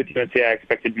honest with you and say I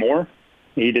expected more.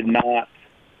 He did not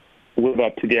live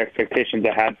up to the expectations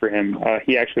I had for him.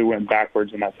 He actually went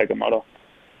backwards in that second moto.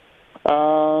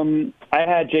 I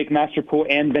had Jake Masterpool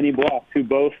and Benny Bloss, who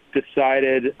both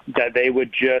decided that they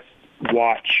would just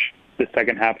watch the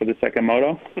second half of the second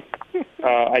moto.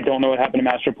 I don't know what happened to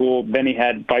Masterpool. Benny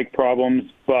had bike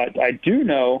problems, but I do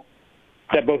know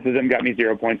that both of them got me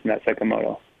 0 points in that second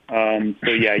moto.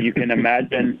 So, yeah, you can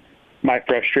imagine my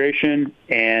frustration,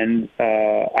 and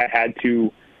I had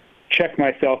to check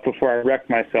myself before I wrecked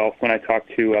myself when I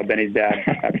talked to Benny's dad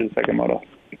after the second moto.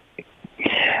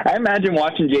 I imagine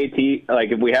watching JT,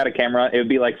 like if we had a camera, it would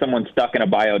be like someone stuck in a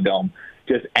biodome,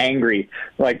 just angry,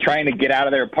 like trying to get out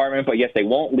of their apartment, but yet they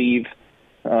won't leave.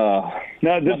 No,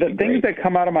 the things that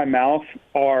come out of my mouth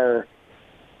are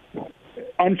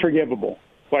unforgivable.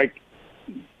 Like,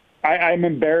 I'm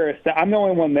embarrassed. I'm the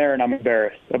only one there, and I'm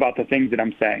embarrassed about the things that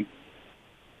I'm saying.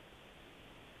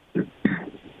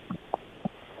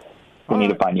 We need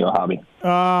to find you a hobby.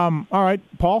 All right,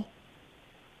 Paul?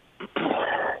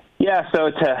 Yeah, so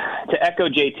to echo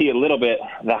JT a little bit,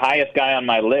 the highest guy on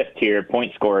my list here,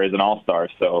 point scorer, is an all-star,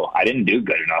 so I didn't do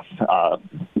good enough,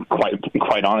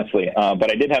 quite honestly.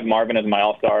 But I did have Marvin as my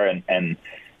all-star, and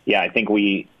yeah, I think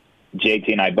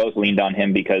JT and I both leaned on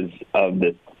him because of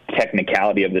the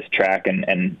technicality of this track,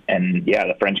 and yeah,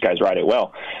 the French guys ride it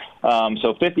well.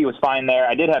 So 50 was fine there.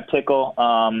 I did have Tickle.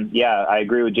 Yeah, I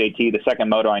agree with JT. The second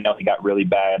moto, I know he got really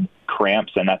bad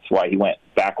cramps, and that's why he went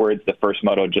backwards. The first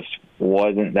moto just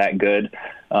wasn't that good.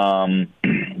 But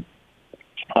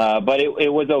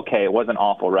it was okay. It wasn't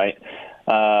awful, right?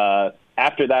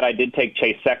 After that, I did take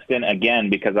Chase Sexton again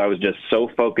because I was just so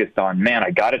focused on, man, I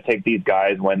got to take these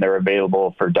guys when they're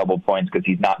available for double points because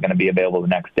he's not going to be available the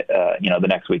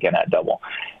next weekend at double.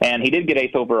 And he did get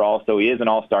 8th overall, so he is an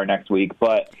all-star next week.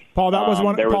 But Paul, that was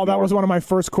one. Paul, that was one of my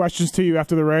first questions to you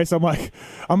after the race. I'm like,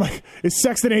 is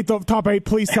Sexton top 8?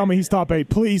 Please tell me he's top 8,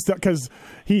 please, because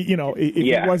he,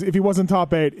 if he wasn't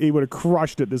top 8, he would have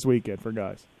crushed it this weekend for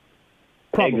guys.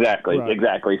 Probably.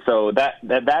 Exactly. So that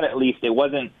at least it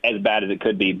wasn't as bad as it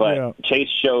could be. But yeah. Chase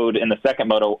showed in the second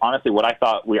moto, honestly, what I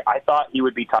thought he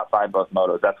would be top 5 both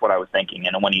motos. That's what I was thinking.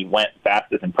 And when he went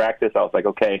fastest in practice, I was like,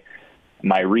 okay,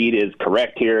 my read is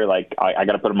correct here. Like I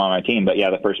got to put him on my team. But yeah,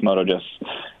 the first moto just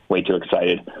way too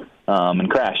excited and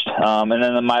crashed. And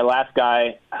then my last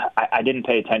guy, I didn't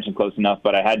pay attention close enough,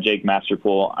 but I had Jake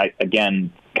Masterpool.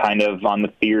 Again, kind of on the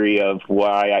theory of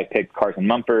why I picked Carson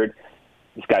Mumford.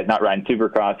 This guy's not riding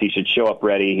Supercross. He should show up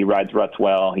ready. He rides ruts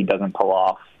well. He doesn't pull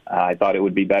off. I thought it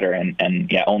would be better,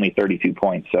 and yeah, only 32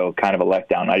 points, so kind of a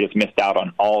letdown. I just missed out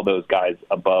on all those guys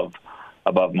above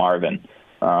Marvin,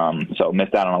 so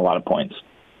missed out on a lot of points.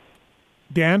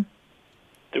 Dan?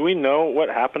 Do we know what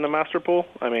happened to Masterpool?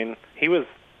 I mean, he was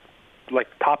like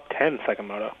top 10 second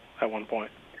moto at one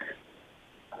point.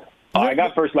 Oh, I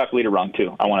got first lap leader wrong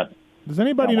too. Does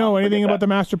anybody know anything about the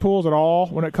Master Pools at all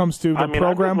when it comes to the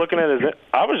program?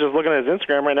 I was just looking at his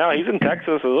Instagram right now. He's in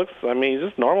Texas. He's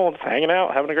just normal, just hanging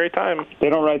out, having a great time. They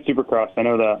don't ride Supercross. I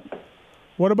know that.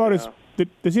 What about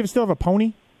does he still have a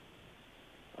pony?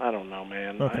 I don't know,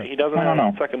 man. Okay. He doesn't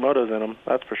have second motos in him,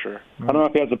 that's for sure. I don't know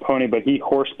if he has a pony, but he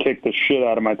horse kicked the shit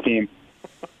out of my team.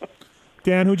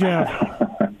 Dan, who'd you have?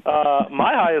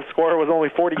 My highest score was only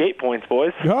 48 points,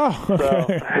 boys. Oh,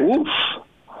 okay. So, oof.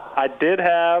 I did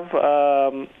have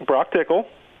Brock Tickle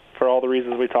for all the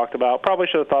reasons we talked about. Probably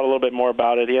should have thought a little bit more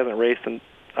about it. He hasn't raced in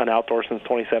an outdoor since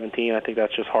 2017. I think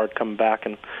that's just hard coming back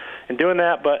and doing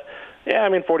that. But, yeah,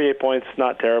 48 points,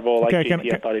 not terrible. Like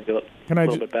GT, I thought he'd be a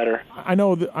little bit better. I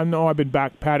know I've been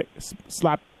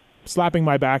slapping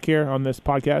my back here on this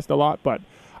podcast a lot, but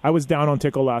I was down on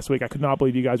Tickle last week. I could not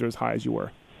believe you guys are as high as you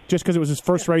were. Just because it was his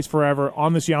first race forever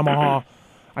on this Yamaha.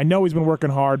 I know he's been working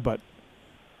hard, but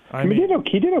he did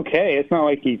okay. It's not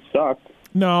like he sucked.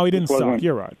 No, he didn't suck.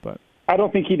 You're right, but I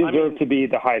don't think he deserved to be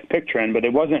the highest pick trend, but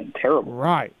it wasn't terrible.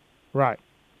 Right.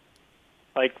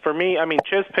 Like, for me,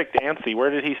 Chiz picked ANSI. Where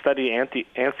did he study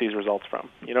ANSI's results from?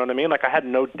 You know what I mean? Like, I had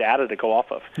no data to go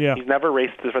off of. Yeah. He's never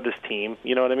raced for this team.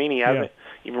 You know what I mean? He hasn't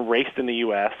even raced in the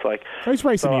U.S. Like, he's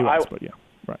raced in the U.S., but yeah.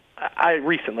 Right. I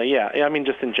recently, yeah.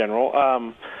 Just in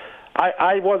general.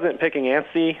 I wasn't picking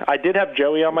ANSI. I did have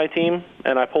Joey on my team,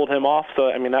 and I pulled him off.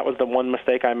 So, that was the one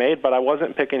mistake I made. But I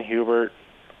wasn't picking Hubert.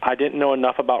 I didn't know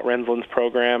enough about Rensland's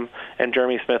program, and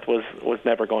Jeremy Smith was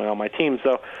never going on my team.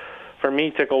 So, for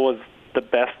me, Tickle was the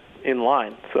best in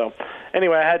line. So,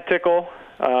 anyway, I had Tickle.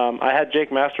 I had Jake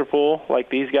Masterpool, like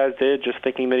these guys did, just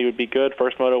thinking that he would be good.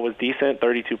 First moto was decent,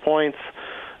 32 points.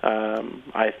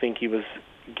 I think he was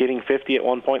getting 50 at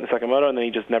one point in the second moto, and then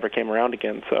he just never came around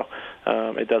again. So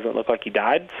it doesn't look like he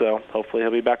died, so hopefully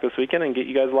he'll be back this weekend and get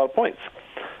you guys a lot of points.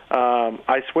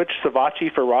 I switched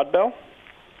Savachi for Rod Bell.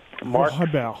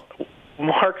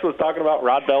 Marks was talking about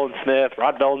Rod Bell and Smith,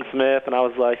 and I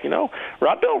was like,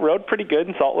 Rod Bell rode pretty good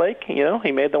in Salt Lake.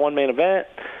 He made the one main event.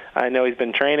 I know he's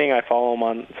been training. I follow him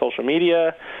on social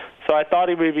media. So I thought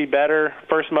he would be better.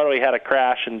 First moto, he had a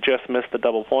crash and just missed the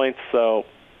double points, so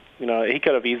he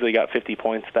could have easily got 50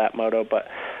 points that moto, but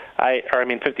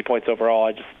 50 points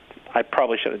overall. I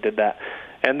probably should have did that.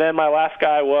 And then my last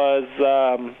guy was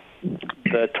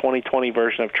the 2020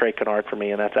 version of Trey Kennard for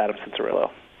me, and that's Adam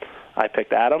Cincerillo. I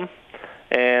picked Adam,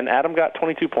 and Adam got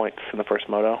 22 points in the first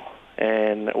moto,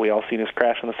 and we all seen his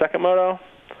crash in the second moto,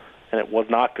 and it was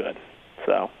not good.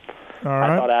 So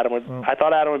right. I thought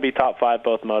Adam would be top 5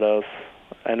 both motos.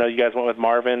 I know you guys went with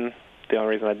Marvin. The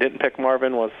only reason I didn't pick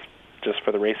Marvin was just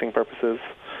for the racing purposes.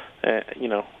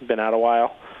 Been out a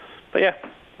while. But yeah,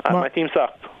 my team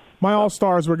sucked. My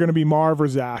all-stars were going to be Marv or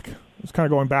Zach. It was kind of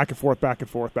going back and forth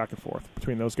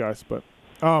between those guys. But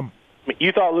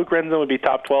you thought Luke Renzen would be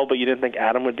top 12, but you didn't think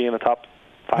Adam would be in the top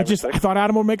 5 I thought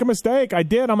Adam would make a mistake. I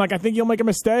did. I'm like, I think he'll make a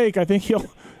mistake. I think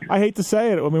I hate to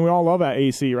say it. We all love that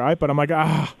AC, right? But I'm like,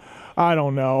 I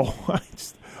don't know.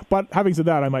 But having said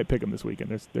that, I might pick him this weekend.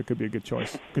 There could be a good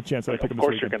chance that I pick him this weekend. Of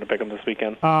course you're going to pick him this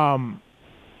weekend.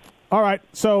 All right,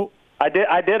 so I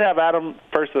did have Adam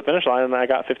first to the finish line, and I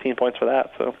got 15 points for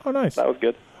that. So nice. That was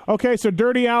good. Okay, so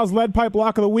Dirty Al's Lead Pipe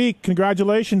Lock of the Week.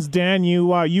 Congratulations, Dan. You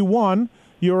won.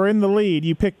 You were in the lead.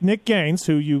 You picked Nick Gaines,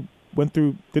 who you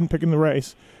didn't pick in the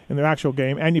race, in the actual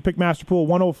game, and you picked Master Pool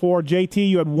 104. JT,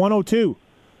 you had 102,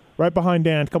 right behind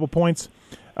Dan, a couple points.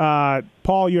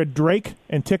 Paul, you had Drake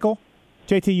and Tickle.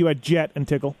 JT, you had Jet and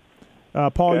Tickle.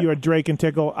 Paul, you had Drake and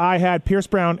Tickle. I had Pierce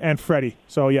Brown and Freddie.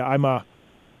 So yeah,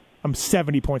 I'm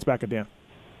 70 points back at Dan.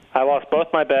 I lost both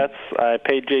my bets. I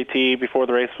paid JT before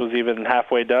the race was even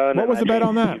halfway done. What was the bet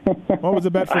on that? What was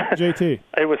the bet for JT?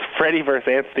 It was Freddie versus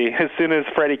Anstey. As soon as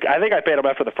Freddie, I think I paid him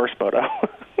after the first moto.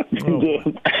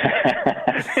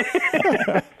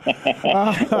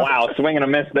 Wow, swing and a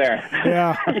miss there.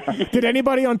 Yeah. Did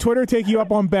anybody on Twitter take you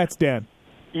up on bets, Dan?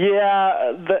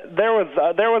 Yeah, there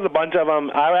was a bunch of them.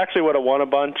 I actually would have won a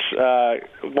bunch.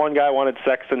 One guy wanted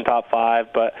Sexton top 5,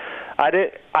 but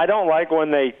I don't like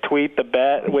when they tweet the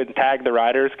bet with tag the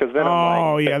riders, because then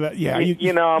I'm like,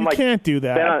 you can't do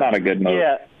that. That's not a good move.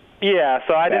 Yeah.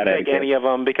 So I didn't take any of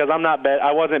them because I'm not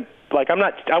I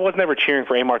was never cheering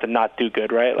for Amar to not do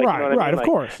good, right? Like, right, you know what I mean? Of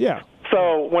course, yeah.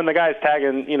 So when the guy's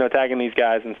tagging these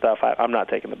guys and stuff, I'm not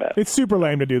taking the bet. It's super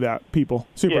lame to do that, people.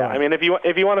 Super lame. I mean, if you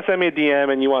want to send me a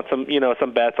DM and you want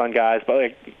some bets on guys, but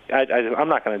like I'm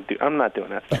not doing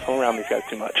that stuff. I'm around these guys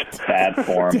too much. Bad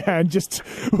form. Dan, just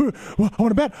I want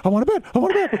to bet.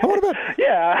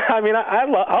 Yeah, I mean,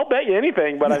 I'll bet you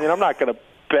anything, but I mean, I'm not gonna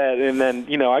bet, and then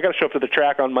I got to show up to the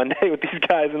track on Monday with these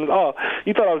guys, and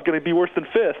you thought I was going to be worse than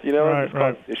fifth,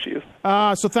 right. Issues.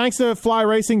 So thanks to Fly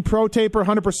Racing, Pro Taper,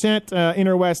 100%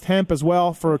 Inner West Hemp as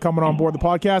well for coming on board the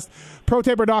podcast.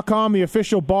 ProTaper.com, the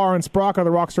official bar and sprock of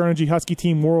the Rockstar Energy Husky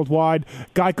team worldwide.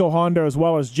 Geico Honda as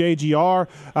well as JGR.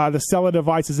 The Cella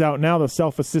device is out now, the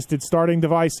self-assisted starting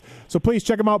device. So please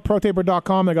check them out,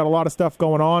 ProTaper.com. They got a lot of stuff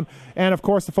going on. And of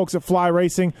course, the folks at Fly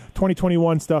Racing,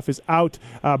 2021 stuff is out.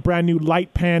 Brand new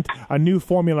light pant, a new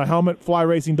Formula helmet,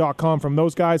 FlyRacing.com from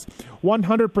those guys.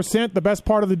 100%, the best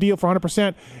part of the deal for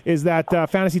 100% is that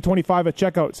Fantasy 25 at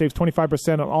checkout saves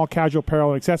 25% on all casual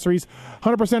apparel and accessories.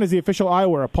 100% is the official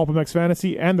eyewear of PulpMX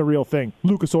Fantasy and The Real Thing,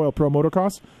 Lucas Oil Pro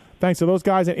Motocross. Thanks to those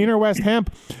guys at Inner West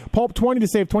Hemp. Pulp 20 to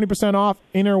save 20% off.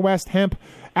 Inner West Hemp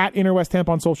at Inner West Hemp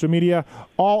on social media.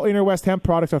 All Inner West Hemp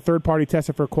products are third-party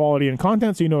tested for quality and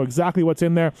content, so you know exactly what's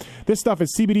in there. This stuff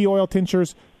is CBD oil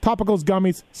tinctures, topicals,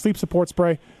 gummies, sleep support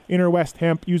spray. Inner West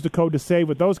Hemp. Use the code to save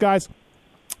with those guys.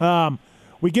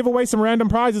 We give away some random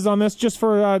prizes on this just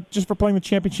for playing the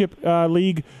championship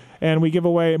league, and we give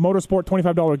away a Motorsport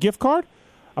 $25 gift card,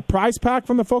 a prize pack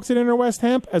from the folks at Inner West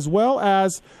Hemp, as well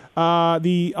as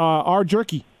the our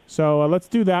jerky. So let's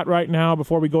do that right now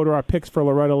before we go to our picks for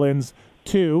Loretta Lynn's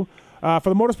 2. For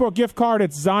the Motorsport gift card,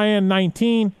 it's Zion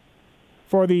 19.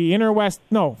 For the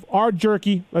our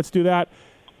jerky, let's do that.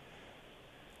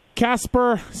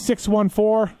 Casper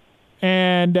 614.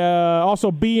 And also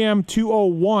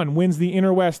BM201 wins the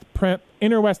Inner West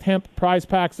Hemp prize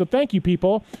pack. So thank you,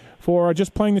 people, for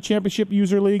just playing the Championship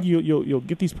User League. You'll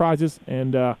get these prizes,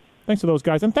 and thanks to those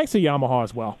guys. And thanks to Yamaha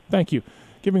as well. Thank you.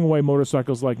 Giving away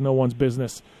motorcycles like no one's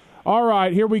business. All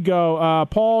right, here we go.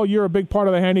 Paul, you're a big part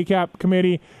of the handicap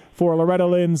committee for Loretta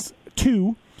Lynn's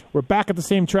 2. We're back at the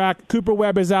same track. Cooper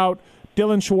Webb is out.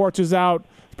 Dylan Schwartz is out.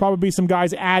 There's probably some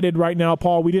guys added right now,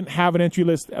 Paul. We didn't have an entry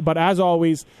list, but as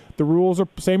always, the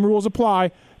same rules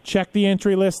apply. Check the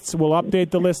entry lists. We'll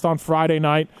update the list on Friday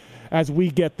night as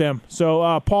we get them.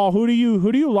 So, Paul, who do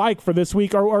you like for this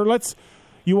week? Or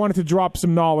you wanted to drop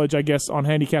some knowledge, I guess, on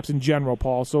handicaps in general,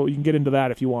 Paul. So you can get into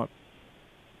that if you want.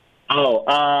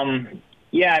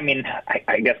 Yeah. I mean,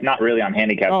 I guess not really on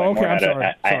handicaps.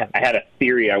 I had a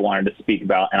theory I wanted to speak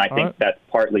about, and I think that's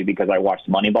partly because I watched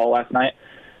Moneyball last night.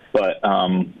 But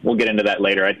we'll get into that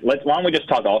later. Why don't we just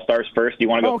talk All-Stars first? Do you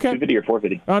want to go 250 or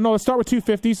 450? No, let's start with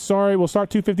 250s. Sorry, we'll start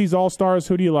 250s All-Stars.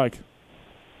 Who do you like?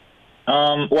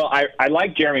 Well, I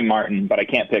like Jeremy Martin, but I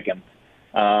can't pick him.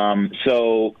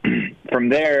 So from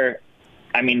there,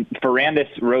 I mean, Ferrandis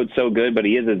rode so good, but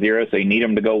he is a 0, so you need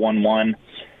him to go 1-1.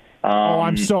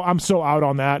 I'm so out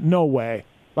on that. No way.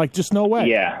 Like, just no way.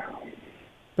 Yeah.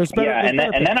 There's better. Yeah, and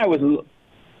then I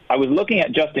was looking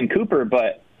at Justin Cooper,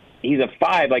 but he's a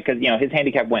 5, because his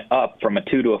handicap went up from a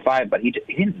 2 to a 5, but he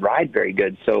didn't ride very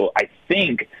good. So I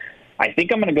think I'm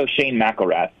going to go Shane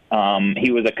McElrath.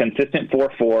 He was a consistent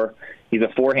 4-4. He's a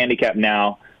 4 handicap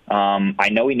now. I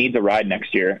know he needs a ride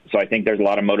next year, so I think there's a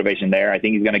lot of motivation there. I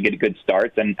think he's going to get good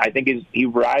starts, and I think he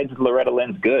rides Loretta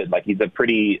Lynn's good. Like, he's a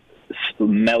pretty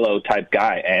mellow type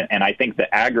guy, and I think the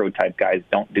aggro type guys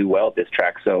don't do well at this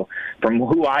track. So from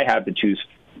who I have to choose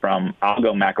from, I'll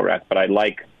go McElrath, but I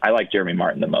like Jeremy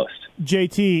Martin the most.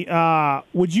 JT,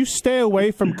 would you stay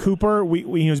away from Cooper?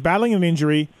 He was battling an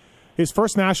injury. His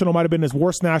first national might have been his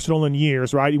worst national in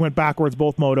years, right? He went backwards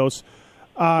both motos.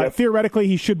 Yep. Theoretically,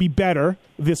 he should be better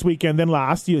this weekend than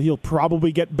last. He'll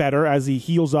probably get better as he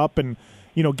heals up and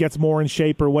gets more in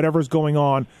shape or whatever's going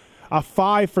on. A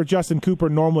 5 for Justin Cooper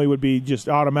normally would be just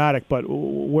automatic, but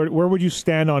where would you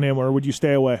stand on him, or would you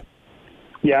stay away?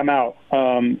 Yeah, I'm out.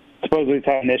 Supposedly he's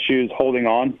having issues holding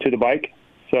on to the bike.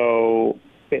 So,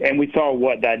 and we saw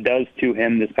what that does to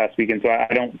him this past weekend. So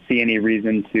I don't see any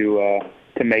reason to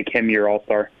make him your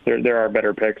all-star. There are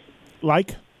better picks.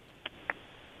 Like?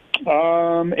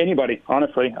 Anybody,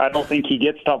 honestly. I don't think he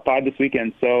gets top 5 this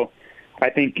weekend. So I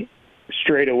think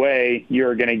straight away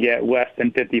you're going to get less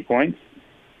than 50 points.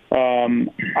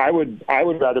 I would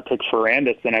rather pick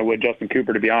Ferrandis than I would Justin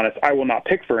Cooper, to be honest. I will not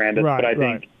pick Ferrandis, but I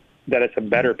think that it's a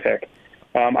better pick.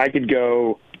 I could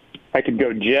go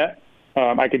Jet.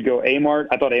 I could go Amart.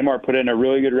 I thought Amart put in a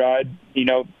really good ride.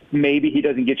 Maybe he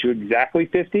doesn't get you exactly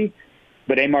 50,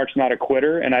 but Amart's not a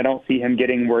quitter, and I don't see him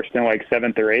getting worse than like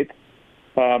 7th or 8th.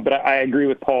 But I agree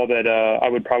with Paul that I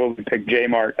would probably pick J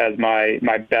Mart as my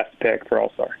best pick for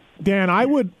All-Star. Dan,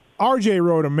 RJ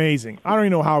rode amazing. I don't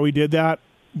even know how he did that.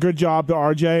 Good job to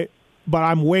RJ, but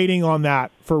I'm waiting on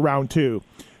that for round 2.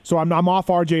 So I'm off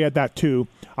RJ at that 2.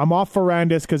 I'm off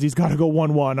Ferrandis because he's got to go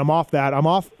 1-1. I'm off that. I'm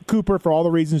off Cooper for all the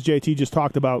reasons JT just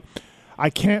talked about. I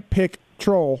can't pick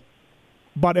Troll,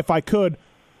 but if I could,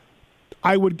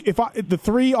 I would the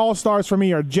 3 all-stars for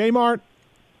me are J-Mart,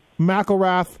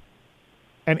 McElrath,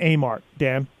 and A-Mart,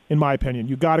 Dan, in my opinion.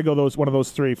 You got to go one of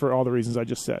those 3 for all the reasons I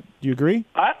just said. Do you agree?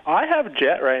 I have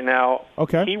Jet right now.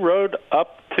 Okay. He rode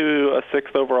up to a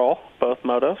 6th overall, both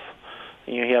motos.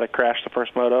 He had a crash the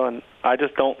first moto, and I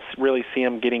just don't really see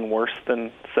him getting worse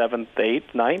than 7th,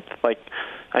 8th, 9th.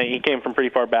 He came from pretty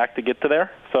far back to get to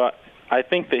there. So I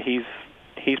think that he's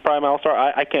probably my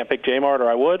all-star. I can't pick J-Mart, or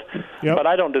I would, but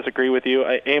I don't disagree with you.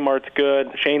 A-Mart's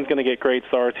good. Shane's going to get great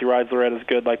starts. He rides Loretta's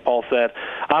good, like Paul said.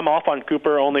 I'm off on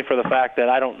Cooper only for the fact that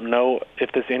I don't know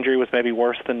if this injury was maybe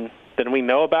worse than we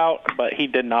know about, but he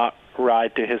did not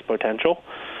ride to his potential.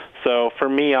 So for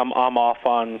me, I'm off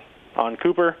on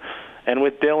Cooper. And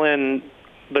with Dylan,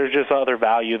 there's just other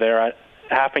value there.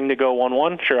 Having to go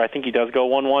 1-1, sure, I think he does go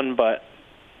 1-1, but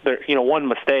there, one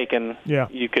mistake and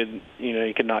you could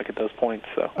not get those points.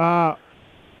 So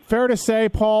fair to say,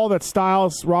 Paul, that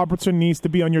Styles Robertson needs to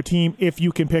be on your team if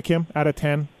you can pick him out of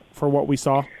 10 for what we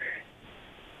saw.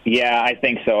 Yeah, I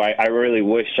think so. I really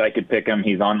wish I could pick him.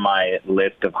 He's on my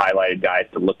list of highlighted guys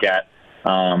to look at.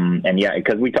 And yeah,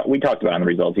 because we talked about on the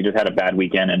results. He just had a bad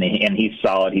weekend, and he's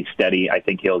solid. He's steady. I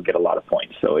think he'll get a lot of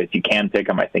points. So if you can pick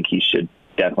him, I think he should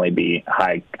definitely be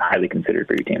highly considered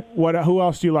for your team. Who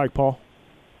else do you like, Paul?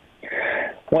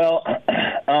 Well,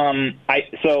 I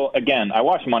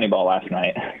watched Moneyball last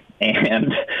night,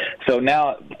 and so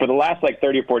now for the last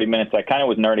 30 or 40 minutes, I kind of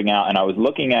was nerding out, and I was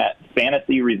looking at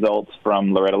fantasy results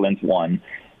from Loretta Lynn's 1,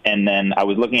 and then I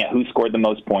was looking at who scored the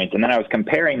most points, and then I was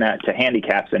comparing that to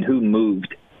handicaps and who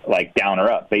moved down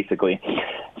or up, basically.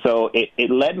 So it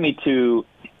led me to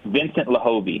Vincent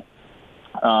Lahovey.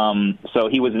 So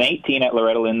he was an 18 at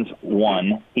Loretta Lynn's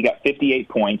 1. He got 58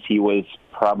 points. He was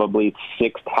probably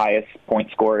 6th highest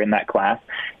point scorer in that class,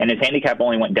 and his handicap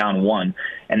only went down 1,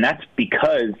 and that's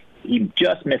because he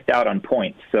just missed out on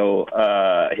points. So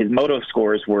his moto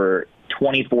scores were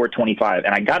 24-25,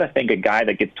 and I got to think a guy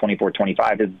that gets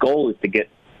 24-25, his goal is to get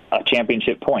a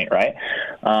championship point, right?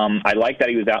 I like that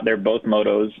he was out there both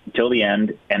motos till the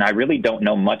end, and I really don't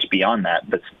know much beyond that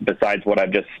besides what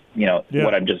I've just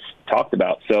what I've just talked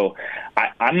about. So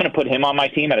I'm going to put him on my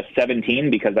team at a 17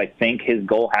 because I think his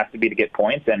goal has to be to get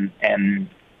points, and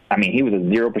I mean, he was a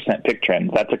 0% pick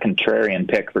trend. That's a contrarian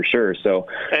pick for sure. So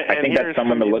I think that's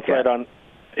someone to look at.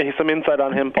 Some insight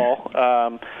on him,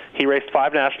 Paul. He raced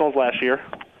 5 nationals last year.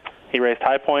 He raced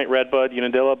High Point, Redbud,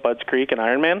 Unadilla, Budds Creek, and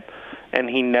Ironman, and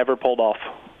he never pulled off.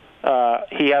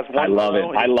 He has one. I love it.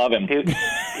 I love him.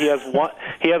 He has one.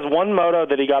 He has one moto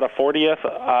that he got a 40th.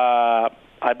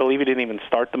 I believe he didn't even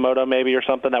start the moto, maybe, or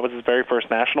something. That was his very first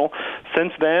national.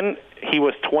 Since then, he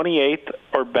was 28th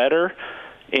or better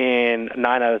in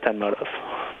 9 out of 10 motos.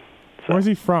 So. Where's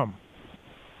he from?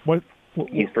 What?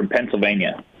 He's from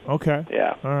Pennsylvania. Okay.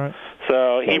 Yeah. All right.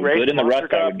 So he raced good in the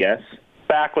rust, I would guess.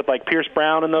 Back with Pierce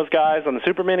Brown and those guys on the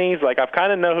Super Minis. I've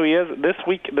kind of know who he is.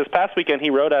 This past weekend,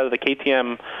 he rode out of the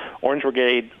KTM Orange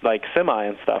Brigade semi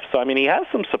and stuff. So I mean, he has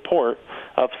some support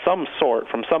of some sort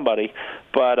from somebody.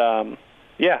 But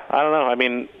yeah, I don't know. I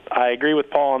mean, I agree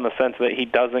with Paul in the sense that he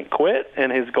doesn't quit,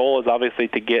 and his goal is obviously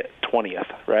to get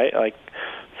 20th, right?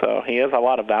 So he has a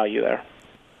lot of value there.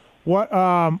 What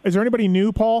is there anybody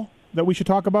new, Paul, that we should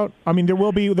talk about? I mean,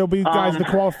 there'll be guys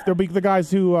there'll be the guys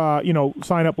who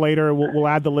sign up later. We'll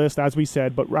add the list as we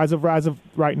said, but as of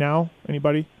right now,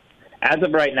 anybody? As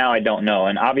of right now, I don't know,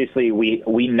 and obviously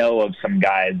we know of some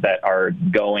guys that are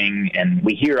going, and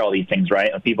we hear all these things,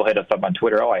 right? People hit us up on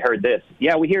Twitter. Oh, I heard this.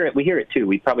 Yeah, we hear it too.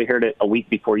 We probably heard it a week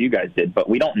before you guys did, but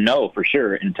we don't know for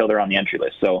sure until they're on the entry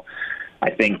list. So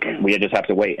I think we just have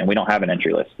to wait, and we don't have an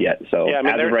entry list yet. So as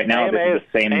of right now, this is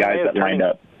the same guys that lined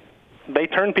up. They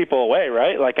turn people away,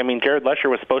 right? Jared Lesher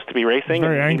was supposed to be racing,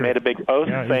 and he made a big post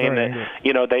saying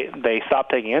that they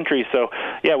stopped taking entries. So,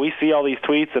 yeah, we see all these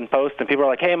tweets and posts, and people are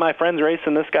like, hey, my friend's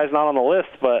racing, this guy's not on the list.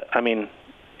 But, I mean,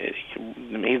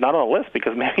 he's not on the list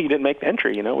because maybe he didn't make the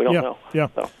entry, we don't know. Yeah.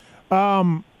 So.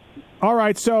 All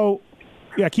right, so,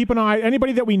 yeah, keep an eye.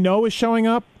 Anybody that we know is showing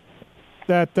up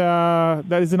that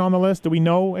isn't on the list? Do we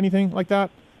know anything like that?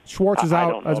 Schwartz is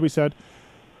out, as we said.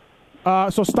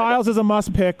 So Styles is a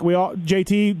must pick. We all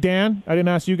JT, Dan. I didn't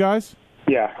ask you guys.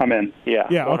 Yeah, I'm in. Yeah.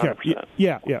 Okay. 100%.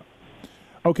 Yeah.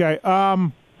 Okay.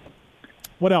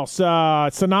 What else?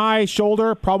 Sanai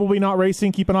shoulder probably not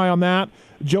racing. Keep an eye on that.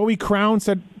 Joey Crown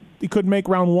said he couldn't make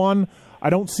round 1.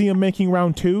 I don't see him making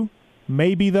round 2.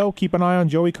 Maybe though. Keep an eye on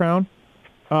Joey Crown.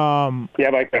 Yeah,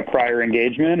 like a prior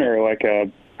engagement or like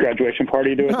a graduation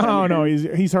party to it? No,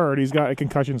 he's hurt. He's got a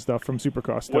concussion stuff from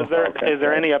Supercross still. Is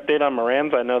there any update on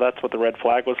Moran's? I know that's what the red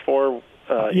flag was for.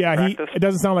 It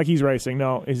doesn't sound like he's racing.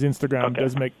 No, his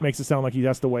Instagram makes it sound like he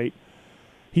has to wait.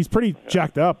 he's pretty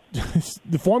jacked up.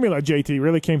 The formula, JT,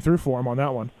 really came through for him on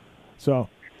that one. So,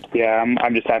 yeah,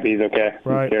 I'm just happy he's okay.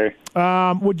 Right.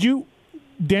 Would you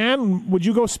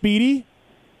go Speedy?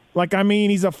 Like, I mean,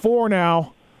 he's a 4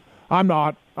 now. I'm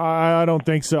not. I don't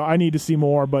think so. I need to see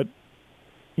more, but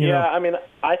you know. I mean,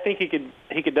 I think he could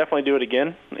definitely do it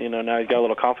again. You know, now he's got a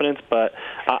little confidence, but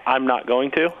I'm not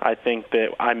going to. I think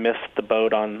that I missed the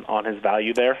boat on his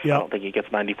value there. Yep. I don't think he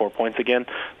gets 94 points again.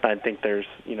 I think there's,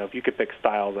 if you could pick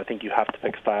Styles, I think you have to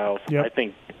pick Styles. Yep. I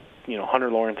think,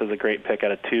 Hunter Lawrence is a great pick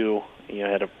out of 2.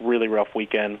 Had a really rough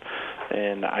weekend,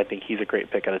 and I think he's a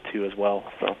great pick out of 2 as well.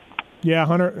 So. Yeah,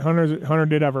 Hunter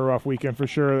did have a rough weekend for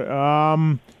sure.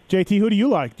 JT, who do you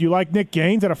like? Do you like Nick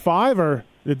Gaines at a 5, or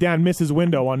did Dan miss his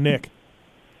window on Nick?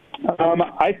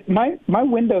 My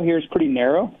window here is pretty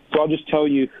narrow, so I'll just tell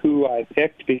you who I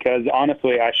picked because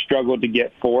honestly, I struggled to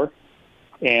get 4,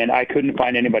 and I couldn't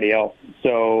find anybody else.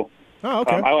 So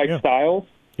I like Styles.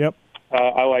 Yep.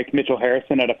 I like Mitchell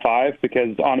Harrison at a 5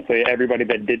 because honestly, everybody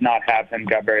that did not have him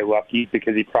got very lucky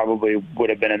because he probably would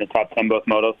have been in the top 10 both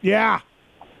motos. Yeah.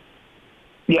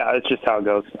 Yeah, it's just how it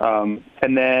goes.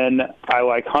 And then I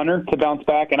like Hunter to bounce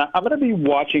back, and I'm going to be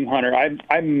watching Hunter.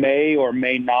 I may or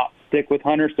may not stick with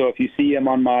Hunter, so if you see him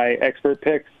on my expert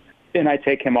picks and I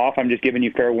take him off, I'm just giving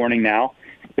you fair warning now.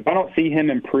 If I don't see him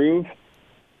improve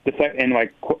in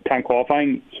time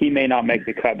qualifying, he may not make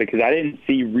the cut because I didn't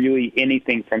see really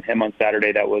anything from him on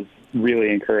Saturday that was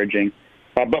really encouraging.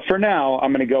 But for now,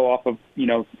 I'm going to go off of,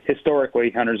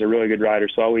 historically, Hunter's a really good rider,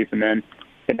 so I'll leave him in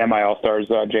my All-Stars,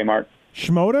 J-Mart.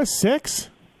 Shimoda 6,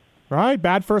 right?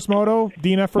 Bad first moto,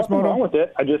 DNF first Nothing moto. wrong with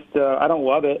it. I just I don't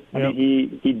love it. Yep. I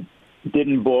mean, he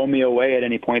didn't blow me away at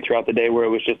any point throughout the day where it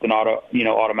was just an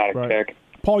automatic pick.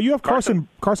 Paul, you have Carson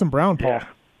Brown, Paul.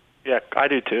 Yeah, I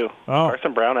do too. Oh.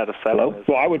 Carson Brown at a 7.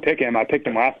 Well, I would pick him. I picked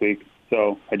him last week,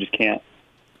 so I just can't.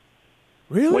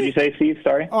 Really? What did you say, Steve?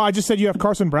 Sorry. Oh, I just said you have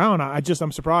Carson Brown.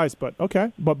 I'm surprised, but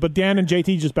okay. But Dan and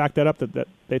JT just backed that up that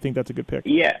they think that's a good pick.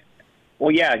 Yeah.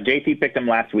 Well, yeah, JT picked him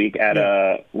last week at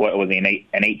what was he,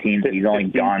 an 18? He's only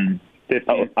gone.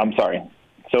 15. Oh, I'm sorry.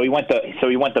 So he went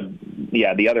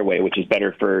the other way, which is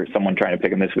better for someone trying to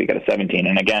pick him this week at a 17.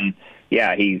 And again,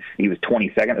 yeah, he was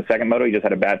 22nd the second moto. He just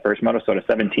had a bad first moto, so at a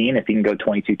 17, if he can go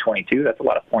 22-22, that's a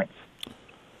lot of points.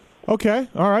 Okay,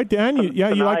 all right, Dan.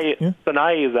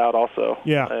 Sanai is out also.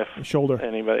 Yeah, shoulder.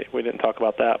 Anybody? We didn't talk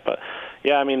about that, but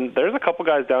yeah, I mean, there's a couple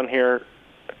guys down here.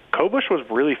 Kobush was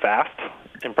really fast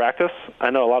in practice.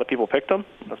 I know a lot of people picked him.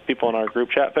 Those people in our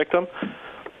group chat picked him.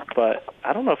 But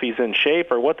I don't know if he's in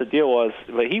shape or what the deal was,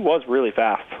 but he was really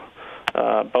fast,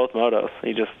 both motos.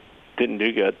 He just didn't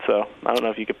do good. So I don't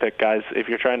know if you could pick guys. If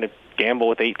you're trying to gamble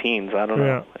with 18s, I don't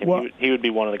know. Well, he would be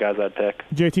one of the guys I'd pick.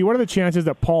 JT, what are the chances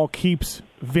that Paul keeps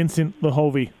Vincent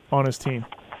Lehovey on his team?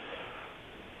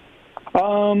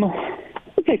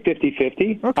 I'd say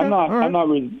 50-50. Okay, I'm not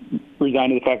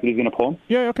resigned to the fact that he's going to pull him.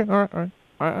 Yeah, okay, all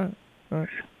right.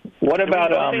 What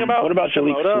about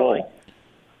Jalek Swoll?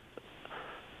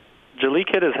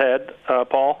 Jalek hit his head,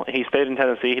 Paul. He stayed in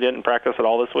Tennessee. He didn't practice at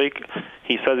all this week.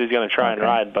 He says he's going to try and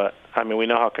ride, but, I mean, we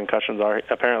know how concussions are.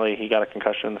 Apparently he got a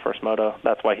concussion in the first moto.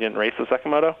 That's why he didn't race the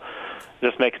second moto. It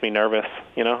just makes me nervous,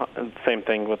 And same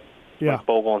thing with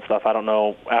Bogle and stuff. I don't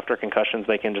know. After concussions,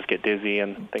 they can just get dizzy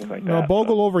and things like that. No,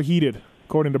 Bogle overheated,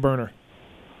 according to Burner.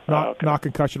 Not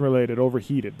concussion-related,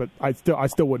 overheated. But I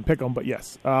still wouldn't pick him, but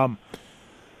yes.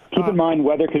 Keep in mind,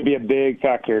 weather could be a big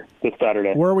factor this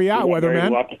Saturday. Where are we at,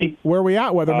 weatherman? Where are we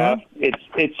at, weatherman?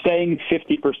 It's saying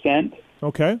 50%.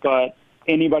 Okay. But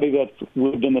anybody that's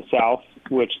lived in the South,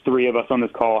 which 3 of us on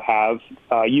this call have,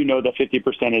 that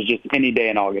 50% is just any day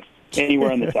in August,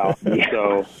 anywhere in the South.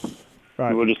 So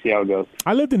we'll just see how it goes.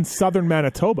 I lived in southern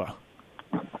Manitoba.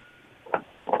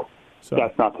 So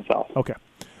that's not the South. Okay.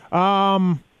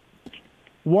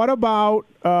 What about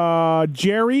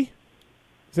Jerry?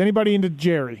 Is anybody into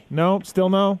Jerry? No? Still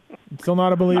no? Still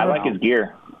not a believer? I like his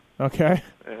gear. Okay.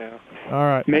 Yeah. All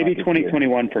right. Maybe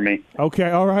 2021 for me.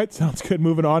 Okay. All right. Sounds good.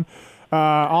 Moving on.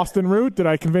 Austin Root. Did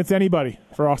I convince anybody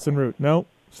for Austin Root? No?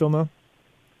 Still no?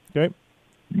 Okay.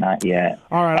 Not yet.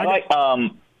 All right.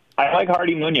 I like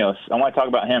Hardy Munoz. I want to talk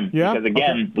about him. Yeah? Because,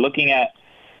 again, looking at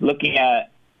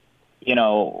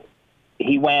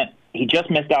he just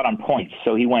missed out on points,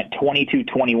 so he went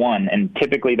 22-21, and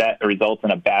typically that results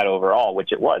in a bad overall,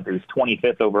 which it was. It was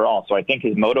 25th overall, so I think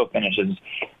his moto finishes,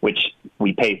 which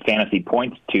we pay fantasy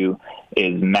points to,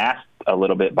 is masked a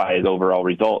little bit by his overall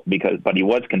result, but he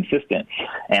was consistent,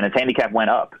 and his handicap went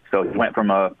up, so he went from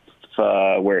a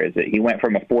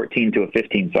 14 to a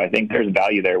 15, so I think there's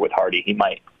value there with Hardy.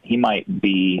 He might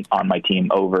be on my team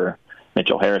over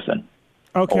Mitchell Harrison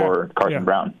or Carson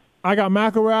Brown. I got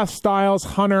McElrath, Styles,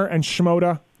 Hunter, and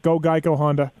Shimoda. Go Geico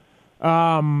Honda.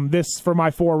 This for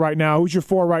my 4 right now. Who's your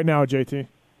 4 right now, JT?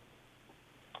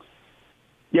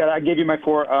 Yeah, I gave you my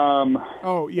 4. Styles,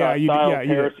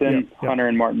 Harrison, Hunter,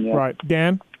 and Martin. Yeah. Right.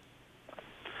 Dan?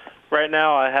 Right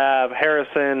now I have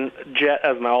Harrison, Jet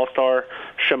as my all-star,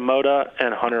 Shimoda,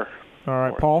 and Hunter. All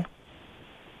right, Paul?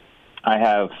 I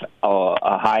have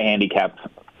a high handicap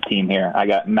team here. I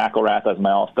got McElrath as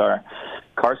my all-star,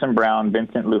 Carson Brown,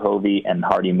 Vincent Luhovi, and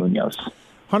Hardy Munoz.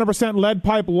 100% lead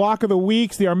pipe lock of the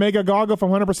weeks. The Armega goggle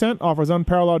from 100% offers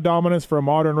unparalleled dominance for a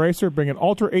modern racer, bringing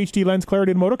ultra HD lens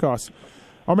clarity and motocross.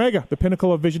 Armega, the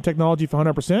pinnacle of vision technology for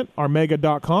 100%.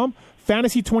 Armega.com.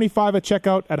 Fantasy 25 at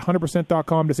checkout at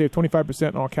 100%.com to save 25%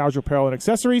 on all casual apparel and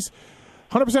accessories.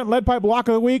 100% lead pipe lock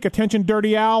of the week. Attention,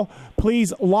 Dirty Al.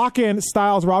 Please lock in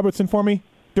Styles Robertson for me.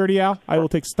 Dirty Al, I will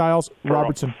take Styles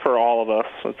Robertson. For all of us,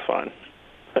 that's fine.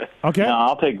 Okay. No,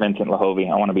 I'll take Vincent Luhovi.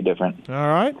 I want to be different. All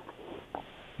right.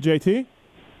 JT?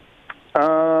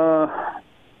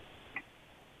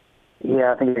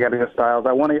 Yeah, I think I got to go Styles.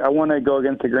 I want to go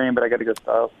against the grain, but I got to go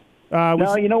Styles.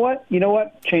 No, you know what?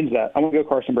 Change that. I want to go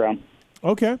Carson Brown.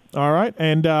 Okay. All right.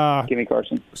 And give me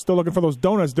Carson. Still looking for those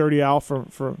donuts, Dirty Al. For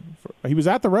he was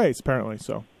at the race apparently.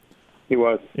 So he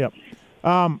was. Yep.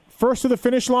 First to the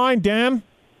finish line, Dan.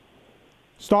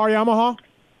 Star Yamaha.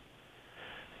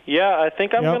 Yeah, I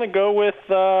think I'm going to go with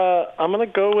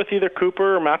either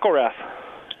Cooper or McElrath.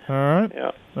 All right.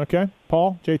 Yeah. Okay.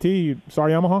 Paul, JT, Star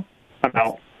Yamaha. I'm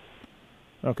out.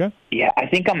 Okay. Yeah, I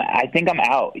think I'm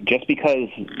out just because.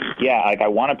 Yeah, I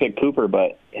want to pick Cooper,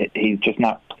 but he's just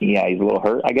not. Yeah, he's a little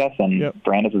hurt, I guess, and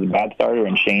Brandis is a bad starter,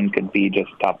 and Shane could be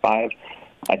just top 5.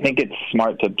 I think it's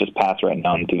smart to just pass right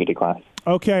now in the 250 class.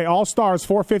 Okay, All Stars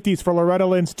 450s for Loretta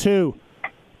Lynn's 2.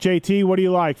 JT, what do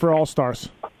you like for All Stars?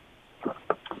 For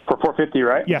 450,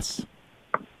 right? Yes.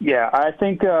 Yeah, I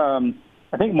think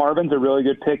Marvin's a really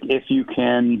good pick if you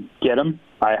can get him.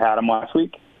 I had him last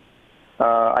week.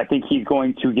 I think he's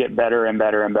going to get better and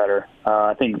better and better.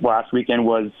 I think last weekend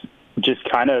was just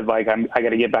kind of like I got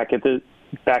to get back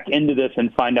into this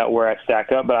and find out where I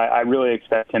stack up. But I really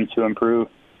expect him to improve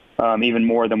even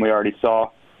more than we already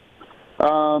saw.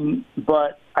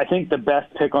 But I think the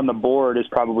best pick on the board is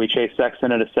probably Chase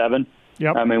Sexton at a 7.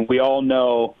 Yep. I mean, we all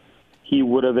know he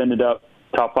would have ended up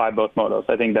top 5 both motos.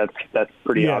 I think that's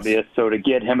pretty obvious. So to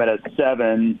get him at a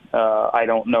 7, I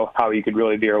don't know how you could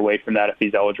really veer away from that if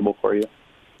he's eligible for you.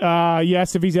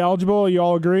 Yes, if he's eligible. You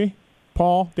all agree?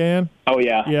 Paul, Dan? Oh,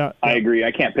 yeah. I agree.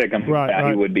 I can't pick him. Right.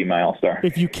 He would be my all-star.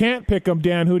 If you can't pick him,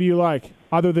 Dan, who do you like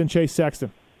other than Chase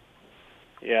Sexton?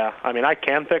 Yeah, I mean, I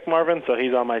can pick Marvin, so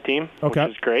he's on my team, which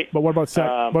is great. But what about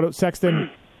Sexton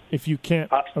if you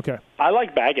can't? Okay. I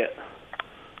like Baggett.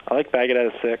 I like Baggett at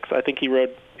a 6. I think he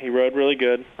rode really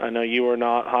good. I know you were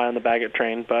not high on the Baggett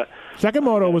train, but second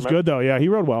moto was good though. Yeah, he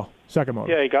rode well. Second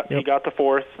moto. Yeah, he got the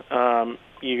 4th.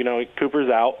 Cooper's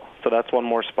out, so that's one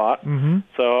more spot. Mm-hmm.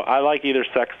 So I like either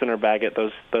Sexton or Baggett,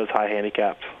 those high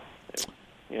handicaps.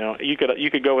 You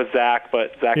could go with Zach,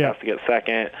 but Zach has to get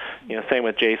second. Same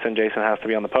with Jason. Jason has to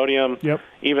be on the podium. Yep.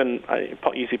 Even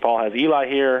you see Paul has Eli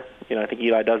here. I think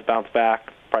Eli does bounce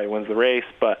back, probably wins the race,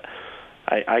 but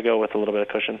I go with a little bit of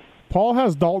cushion. Paul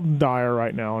has Dalton Dyer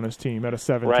right now on his team at a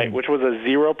 17. Right, which was a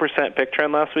 0% pick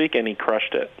trend last week, and he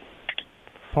crushed it.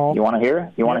 Paul, you want to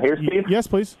hear? Steve? Yes,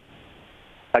 please.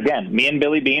 Again, me and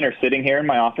Billy Bean are sitting here in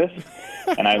my office,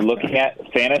 and I'm looking at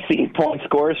fantasy point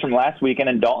scores from last weekend,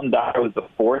 and Dalton Dyer was the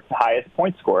 4th highest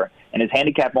point scorer, and his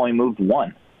handicap only moved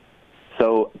 1.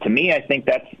 So to me, I think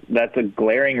that's a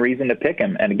glaring reason to pick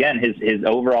him. And again, his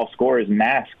overall score is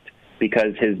masked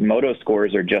because his moto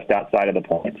scores are just outside of the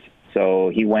points.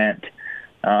 So he went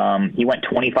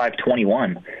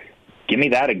 25-21. Give me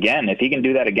that again. If he can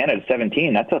do that again at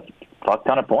 17, that's a fuck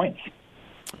ton of points.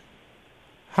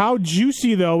 How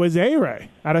juicy though is A-Ray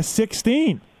at a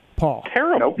 16, Paul?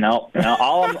 Terrible. Nope. No.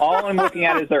 All I'm looking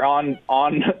at is their on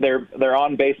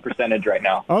base percentage right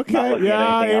now. Okay.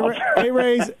 Yeah.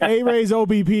 A-Ray's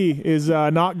OBP is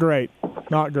not great.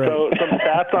 Not great. So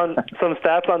some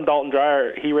stats on Dalton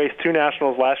Dyer. He raced 2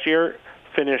 nationals last year.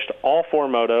 Finished all 4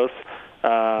 motos.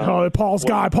 Paul's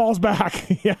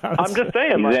back. Yeah, I'm just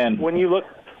saying. When you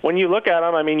look at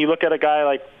him, I mean, you look at a guy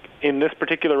like in this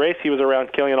particular race, he was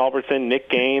around Killian Albertson, Nick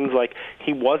Gaines. Like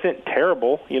he wasn't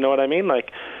terrible. You know what I mean?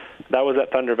 Like that was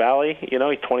at Thunder Valley. He's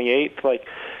 28th. Like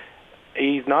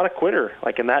he's not a quitter.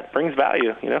 Like and that brings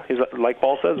value. He's like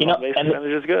Paul says, base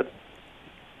percentage is good.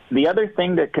 The other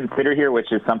thing to consider here, which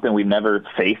is something we've never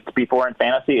faced before in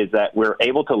fantasy, is that we're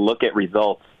able to look at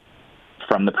results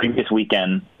from the previous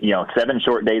weekend, 7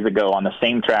 short days ago on the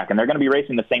same track, and they're going to be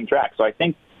racing the same track. So I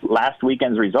think last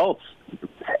weekend's results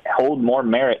hold more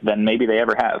merit than maybe they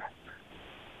ever have.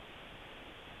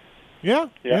 Yeah.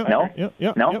 No?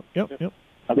 No? Yep.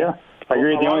 Yeah, I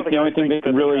agree. The only thing that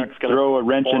can really throw a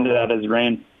wrench into that is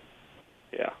rain.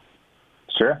 Yeah.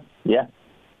 Sure. Yeah.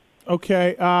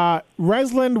 Okay.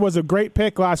 Resland was a great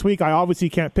pick last week. I obviously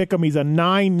can't pick him. He's a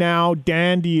 9 now.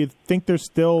 Dan, do you think there's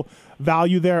still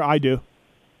value there? I do.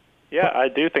 Yeah, I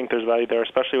do think there's value there,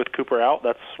 especially with Cooper out.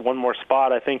 That's one more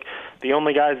spot. I think the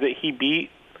only guys that he beat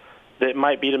that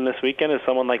might beat him this weekend is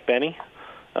someone like Benny.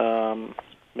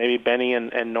 Maybe Benny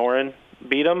and Noren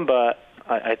beat him, but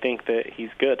I think that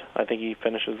he's good. I think he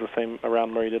finishes the same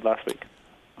around where he did last week.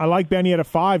 I like Benny at a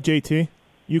 5, JT.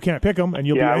 You can't pick him, and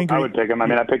you'll be angry. I would pick him. I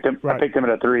mean, I picked him. Right. I picked him at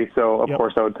a 3, so of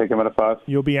course I would pick him at a 5.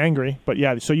 You'll be angry, but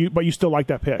yeah. So you still like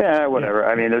that pick? Yeah, whatever. Yeah.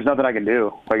 I mean, there's nothing I can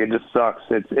do. Like, it just sucks.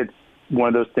 It's one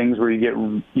of those things where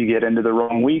you get into the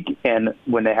wrong week, and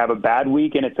when they have a bad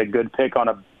week and it's a good pick on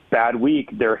a bad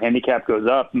week, their handicap goes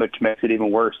up, which makes it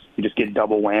even worse. You just get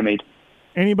double whammied.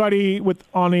 Anybody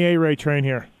on the A-Ray train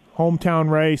here? Hometown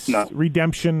race, no.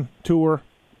 Redemption tour?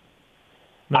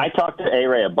 No. I talked to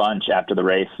A-Ray a bunch after the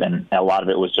race, and a lot of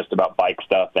it was just about bike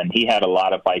stuff, and he had a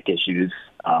lot of bike issues.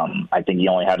 I think he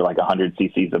only had like 100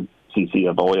 cc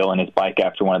of oil in his bike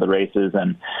after one of the races,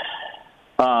 and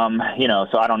so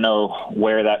I don't know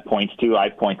where that points to. I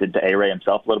pointed to A-Ray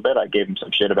himself a little bit. I gave him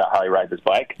some shit about how he rides his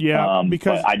bike. Yeah,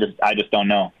 because but I just don't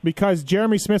know. Because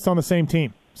Jeremy Smith's on the same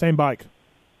team, same bike,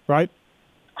 right?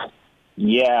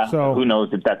 Yeah, so who knows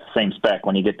if that's the same spec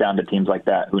when you get down to teams like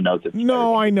that? Who knows if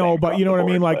no, I know, but you know what I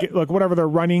mean. Like whatever they're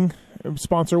running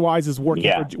sponsor wise is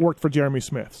worked for Jeremy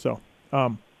Smith. So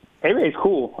A-Ray's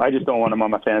cool. I just don't want him on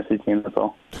my fantasy team. That's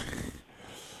all.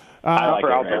 I like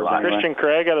Christian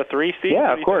Craig at a 3, Steve?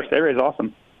 Yeah, of course. A-Ray's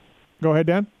awesome. Go ahead,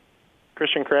 Dan.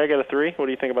 Christian Craig at a 3. What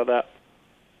do you think about that?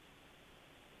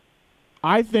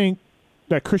 I think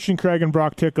that Christian Craig and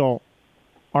Brock Tickle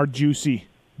are juicy,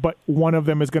 but one of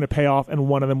them is going to pay off and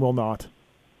one of them will not.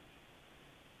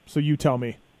 So you tell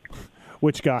me,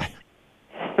 which guy?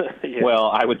 Yeah. Well,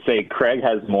 I would say Craig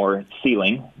has more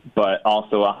ceiling, but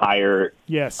also a higher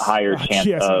chance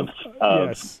of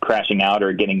crashing out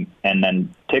or getting, and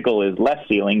then Tickle is less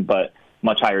ceiling, but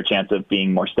much higher chance of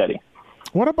being more steady.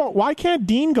 What about, why can't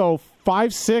Dean go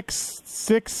 5, 6,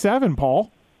 6, 7,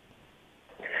 Paul?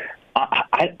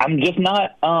 I'm just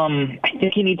not. I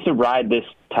think he needs to ride this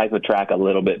type of track a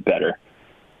little bit better.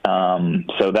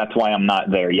 So that's why I'm not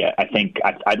there yet. I think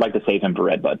I'd like to save him for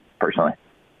Redbud, personally.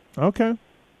 Okay.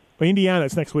 Well, Indiana,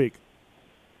 it's next week.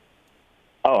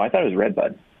 Oh, I thought it was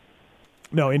Redbud.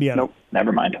 No, Indiana. Nope.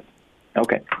 Never mind.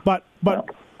 Okay. But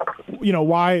you know,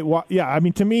 why? Yeah, I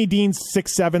mean, to me, Dean's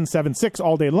 6, 7, 7, 6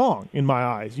 all day long in my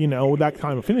eyes. You know, that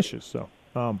kind of finishes. So,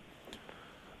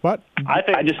 but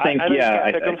I just think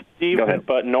go ahead.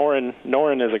 But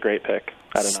Noren is a great pick.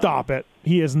 Stop it.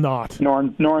 He is not.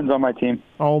 Noren's on my team.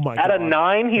 Oh my God. At a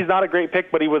 9, he's not a great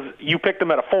pick, but you picked him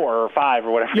at a 4 or 5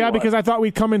 or whatever. Yeah, because I thought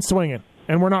we'd come in swinging,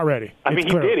 and we're not ready. I mean,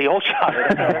 he did. He whole shot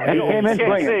it. He came in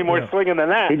swinging. Say more swinging than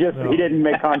that. He didn't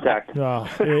make contact.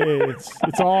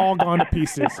 It's all gone to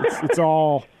pieces. It's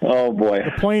all. Oh boy.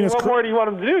 The plane is. What more do you want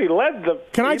him to do? He led the.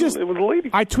 It was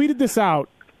leading. I tweeted this out.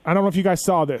 I don't know if you guys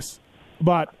saw this,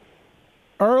 but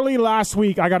early last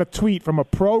week I got a tweet from a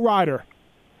pro rider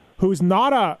who's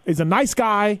is a nice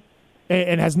guy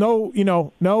and has no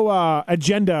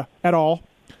agenda at all,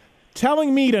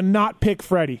 telling me to not pick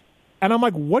Freddie. And I'm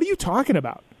like, what are you talking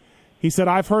about? He said,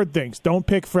 I've heard things. Don't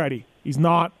pick Freddie. He's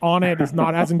not on it.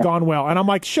 Hasn't gone well. And I'm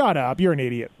like, shut up. You're an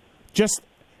idiot. Just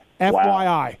FYI.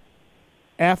 Wow.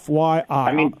 FYI.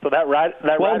 I mean, so that rider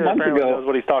apparently knows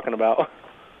what he's talking about.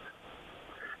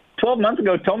 12 months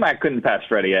ago, Tomac couldn't pass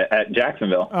Freddie at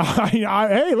Jacksonville.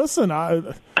 Hey, listen,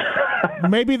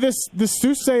 maybe this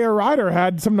soothsayer rider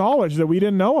had some knowledge that we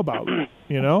didn't know about.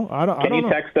 You know, I don't know. Can you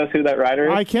text us who that rider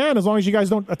is? I can, as long as you guys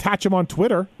don't attach him on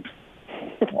Twitter,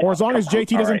 or as long as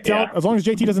JT doesn't tell. As long as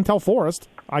JT doesn't tell Forrest,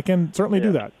 I can certainly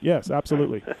do that. Yes,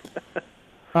 absolutely.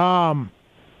 All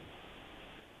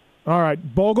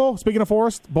right, Bogle. Speaking of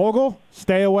Forrest, Bogle,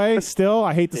 stay away. Still,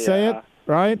 I hate to say it.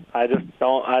 Right? I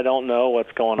don't know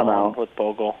what's going on with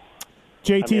Bogle.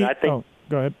 JT, I think,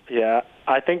 go ahead. Yeah,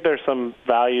 I think there's some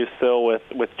value still with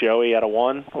Joey at a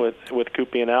 1 with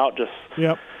Coop being out. Just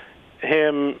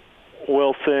him,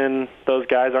 Wilson, those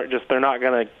guys they're not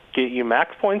going to get you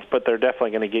max points, but they're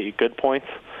definitely going to get you good points.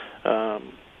 I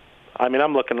mean,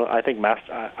 I'm not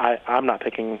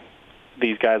picking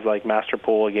these guys like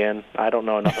Masterpool again. I don't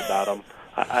know enough about them.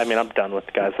 I mean, I'm done with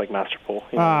guys like Masterpool.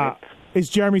 You know what I mean? Is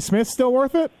Jeremy Smith still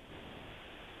worth it?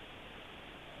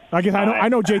 I guess I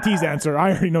know JT's answer.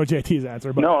 I already know JT's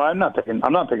answer. But No, I'm not picking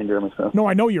Jeremy Smith. no,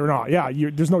 I know you're not. Yeah,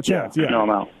 there's no chance. Yeah, No, I'm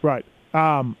out. Right.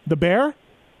 The Bear.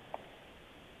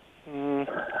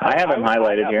 I have him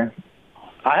highlighted here.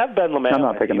 I have Ben LeMay. I'm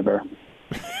not picking the Bear.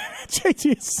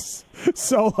 JT is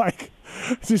so like,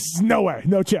 just no way,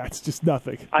 no chance, just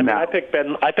nothing. I mean, I picked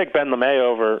Ben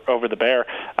LeMay over the Bear.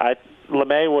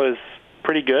 LeMay was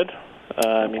pretty good.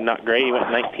 I mean, not great. He went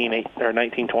 19-8 or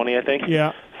 19-20, I think.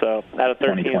 Yeah. So out of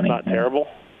 13, it's not terrible.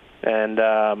 And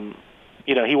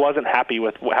he wasn't happy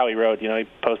with how he rode. He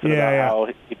posted about how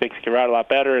he thinks he can ride a lot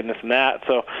better and this and that.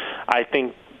 So I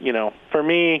think for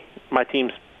me, my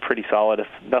team's pretty solid.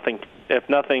 If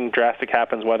nothing drastic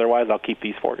happens weather-wise, I'll keep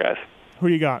these 4 guys. Who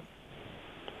you got?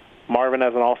 Marvin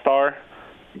as an all-star,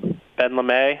 Ben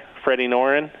LeMay, Freddie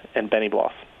Noren, and Benny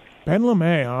Bloss. Ben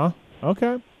LeMay, huh?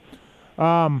 Okay.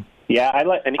 Yeah, I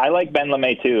like Ben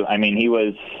LeMay too. I mean, he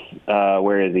was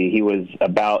where is he? He was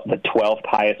about the 12th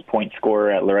highest point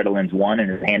scorer at Loretta Lynn's 1, and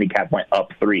his handicap went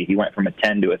up 3. He went from a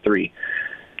 10 to a 3.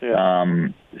 Yeah.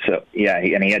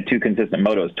 He had 2 consistent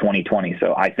motos, 20-20.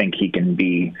 So I think he can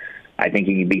be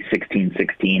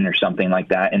 16-16 or something like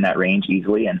that in that range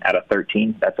easily. And at a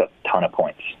 13, that's a ton of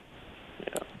points.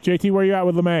 Yeah. JT, where are you at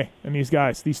with LeMay and these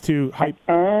guys? These 2 hype.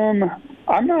 I'm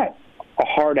not a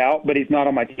hard out, but he's not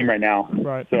on my team right now.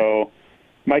 Right. So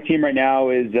my team right now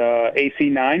is AC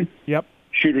 9. Yep.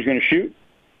 Shooter's going to shoot.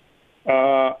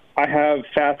 I have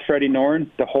Fast Freddie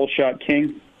Noren, the whole shot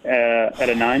king, at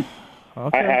a 9.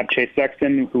 Okay. I have Chase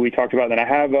Sexton, who we talked about. Then I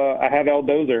have El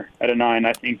Dozer at a 9.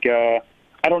 I think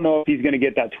I don't know if he's going to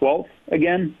get that 12th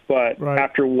again, but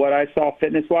after what I saw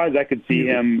fitness-wise, I could see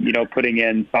him, putting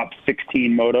in top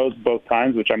 16 motos both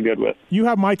times, which I'm good with. You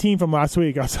have my team from last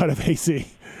week outside of AC.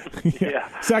 Yeah.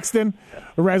 Sexton,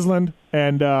 Resland,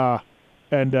 and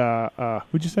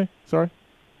who'd you say? Sorry.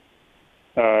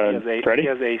 Freddie. He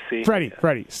has AC.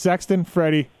 Freddie. Sexton,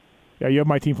 Freddie. Yeah, you have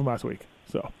my team from last week.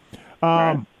 So,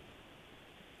 all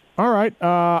right.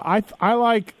 I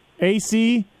like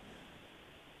AC,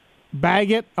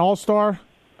 Baggett, All-Star,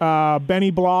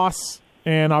 Benny Bloss,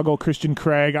 and I'll go Christian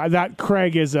Craig. That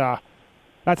Craig is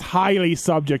that's highly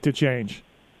subject to change.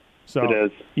 So it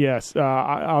is. Yes,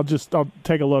 I'll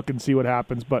take a look and see what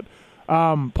happens. But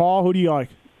Paul, who do you like?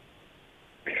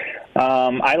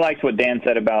 I liked what Dan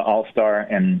said about All-Star,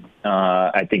 and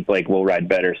I think Blake will ride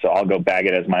better, so I'll go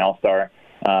Baggett as my All-Star.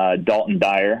 Dalton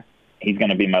Dyer, he's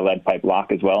going to be my lead pipe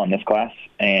lock as well in this class,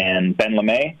 and Ben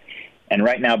LeMay, and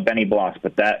right now Benny Bloss,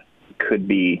 but that could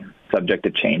be subject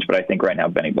to change, but I think right now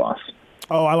Benny Bloss.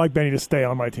 Oh, I like Benny to stay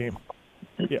on my team.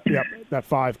 Yeah, that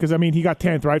 5, because, I mean, he got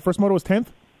 10th, right? First moto was 10th?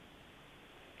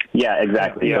 Yeah,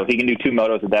 exactly. Yeah. So if he can do 2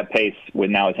 motos at that pace with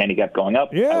now his handicap going up,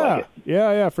 I like it.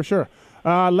 Yeah, for sure.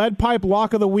 Lead pipe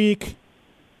lock of the week.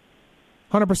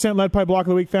 100% lead pipe lock of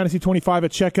the week. Fantasy 25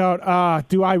 at checkout.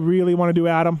 Do I really want to do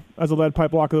Adam as a lead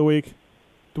pipe lock of the week?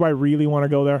 Do I really want to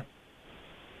go there?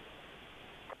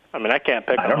 I mean, I can't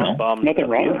pick him. I don't know. Nothing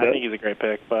wrong with it. I think he's a great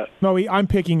pick, but no, I'm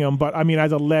picking him. But I mean,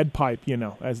 as a lead pipe,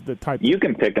 as the type. You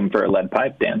can pick him for a lead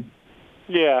pipe, Dan.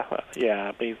 Yeah, but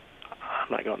I'm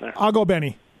not going there. I'll go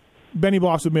Benny. Benny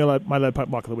Bloss would be my lead pipe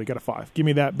lock of the week at a 5. Give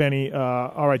me that, Benny.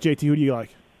 All right, JT, who do you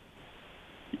like?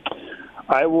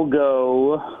 I will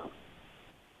go.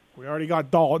 We already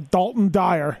got Dalton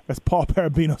Dyer. That's Paul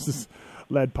Parabinos'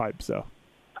 lead pipe. So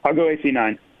I'll go AC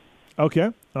 9. Okay.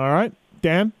 All right.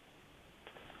 Dan?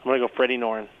 I'm going to go Freddie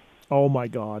Noren. Oh, my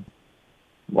God.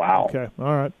 Wow. Okay.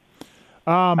 All right.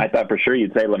 I thought for sure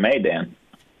you'd say LeMay, Dan.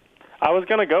 I was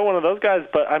going to go one of those guys,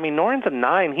 but, I mean, Noren's a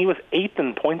 9. He was 8th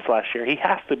in points last year. He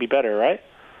has to be better, right?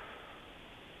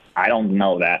 I don't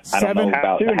know that. I don't know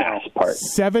about the half part.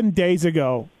 7 days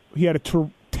ago, he had a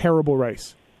terrible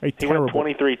race. He went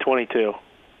 23-22.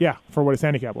 Yeah, for what his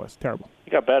handicap was. Terrible.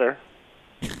 He got better.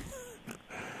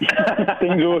 Things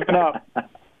are looking up.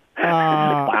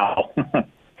 Wow.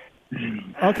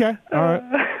 Okay. All right.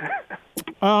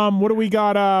 What do we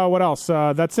got? What else?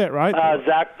 That's it, right?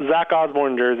 Zach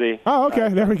Osborne jersey. Oh, okay.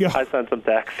 There we go. I sent some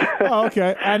text. Oh,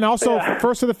 okay. And also,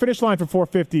 first to the finish line for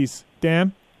 450s.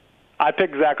 Dan? I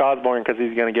picked Zach Osborne because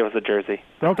he's going to give us a jersey.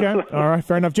 Okay. All right.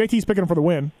 Fair enough. JT's picking him for the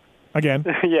win. Again.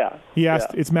 Yeah. He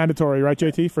asked. It's mandatory, right,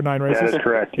 JT, for 9 races? That is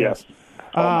correct, yes.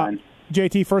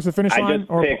 JT, first to finish line?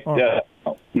 I just picked...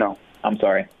 no. I'm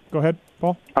sorry. Go ahead,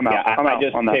 Paul. I'm out.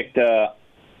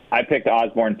 I picked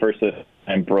Osborne first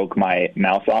and broke my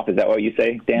mouse off. Is that what you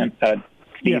say, Dan?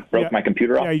 Steve broke my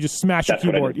computer off? Yeah, you just smash your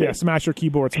keyboard. Yeah, smash your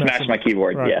keyboard. Smash my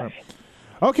keyboard, right, yeah. Right.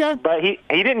 Okay. But he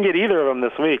didn't get either of them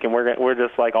this week, and we're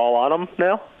just like all on him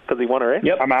now because he won a race?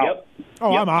 Yep. I'm out. Yep.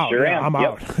 Oh, yep, I'm out. Sure yeah, am. I'm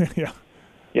out. Yeah.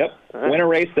 Yep. Right. Win a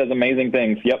race does amazing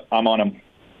things. Yep, I'm on him.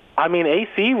 I mean,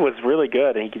 AC was really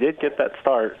good, and he did get that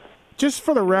start. Just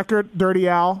for the record, Dirty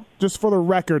Al,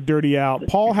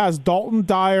 Paul has Dalton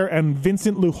Dyer and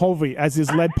Vincent Luhovi as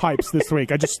his lead pipes this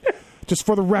week. Just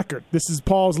for the record, this is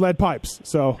Paul's lead pipes.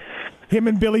 So him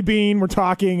and Billy Bean were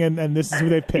talking, and this is who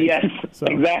they picked. Yes, so.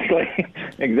 Exactly.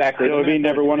 Billy Bean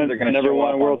never won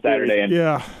a World Series.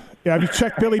 Yeah. Have you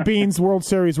checked Billy Bean's World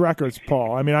Series records,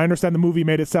 Paul? I mean, I understand the movie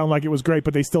made it sound like it was great,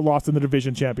 but they still lost in the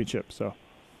division championship. So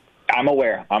I'm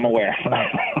aware. All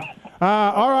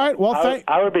right. Well,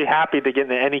 I would be happy to get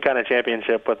into any kind of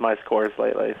championship with my scores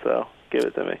lately, so give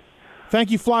it to me.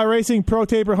 Thank you, Fly Racing, Pro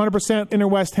Taper, 100% Inner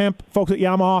West Hemp, folks at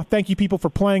Yamaha. Thank you, people,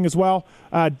 for playing as well.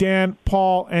 Dan,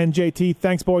 Paul, and JT,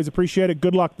 thanks, boys. Appreciate it.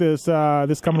 Good luck this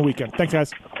coming weekend. Thanks,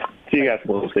 guys. See you guys.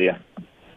 We'll see you.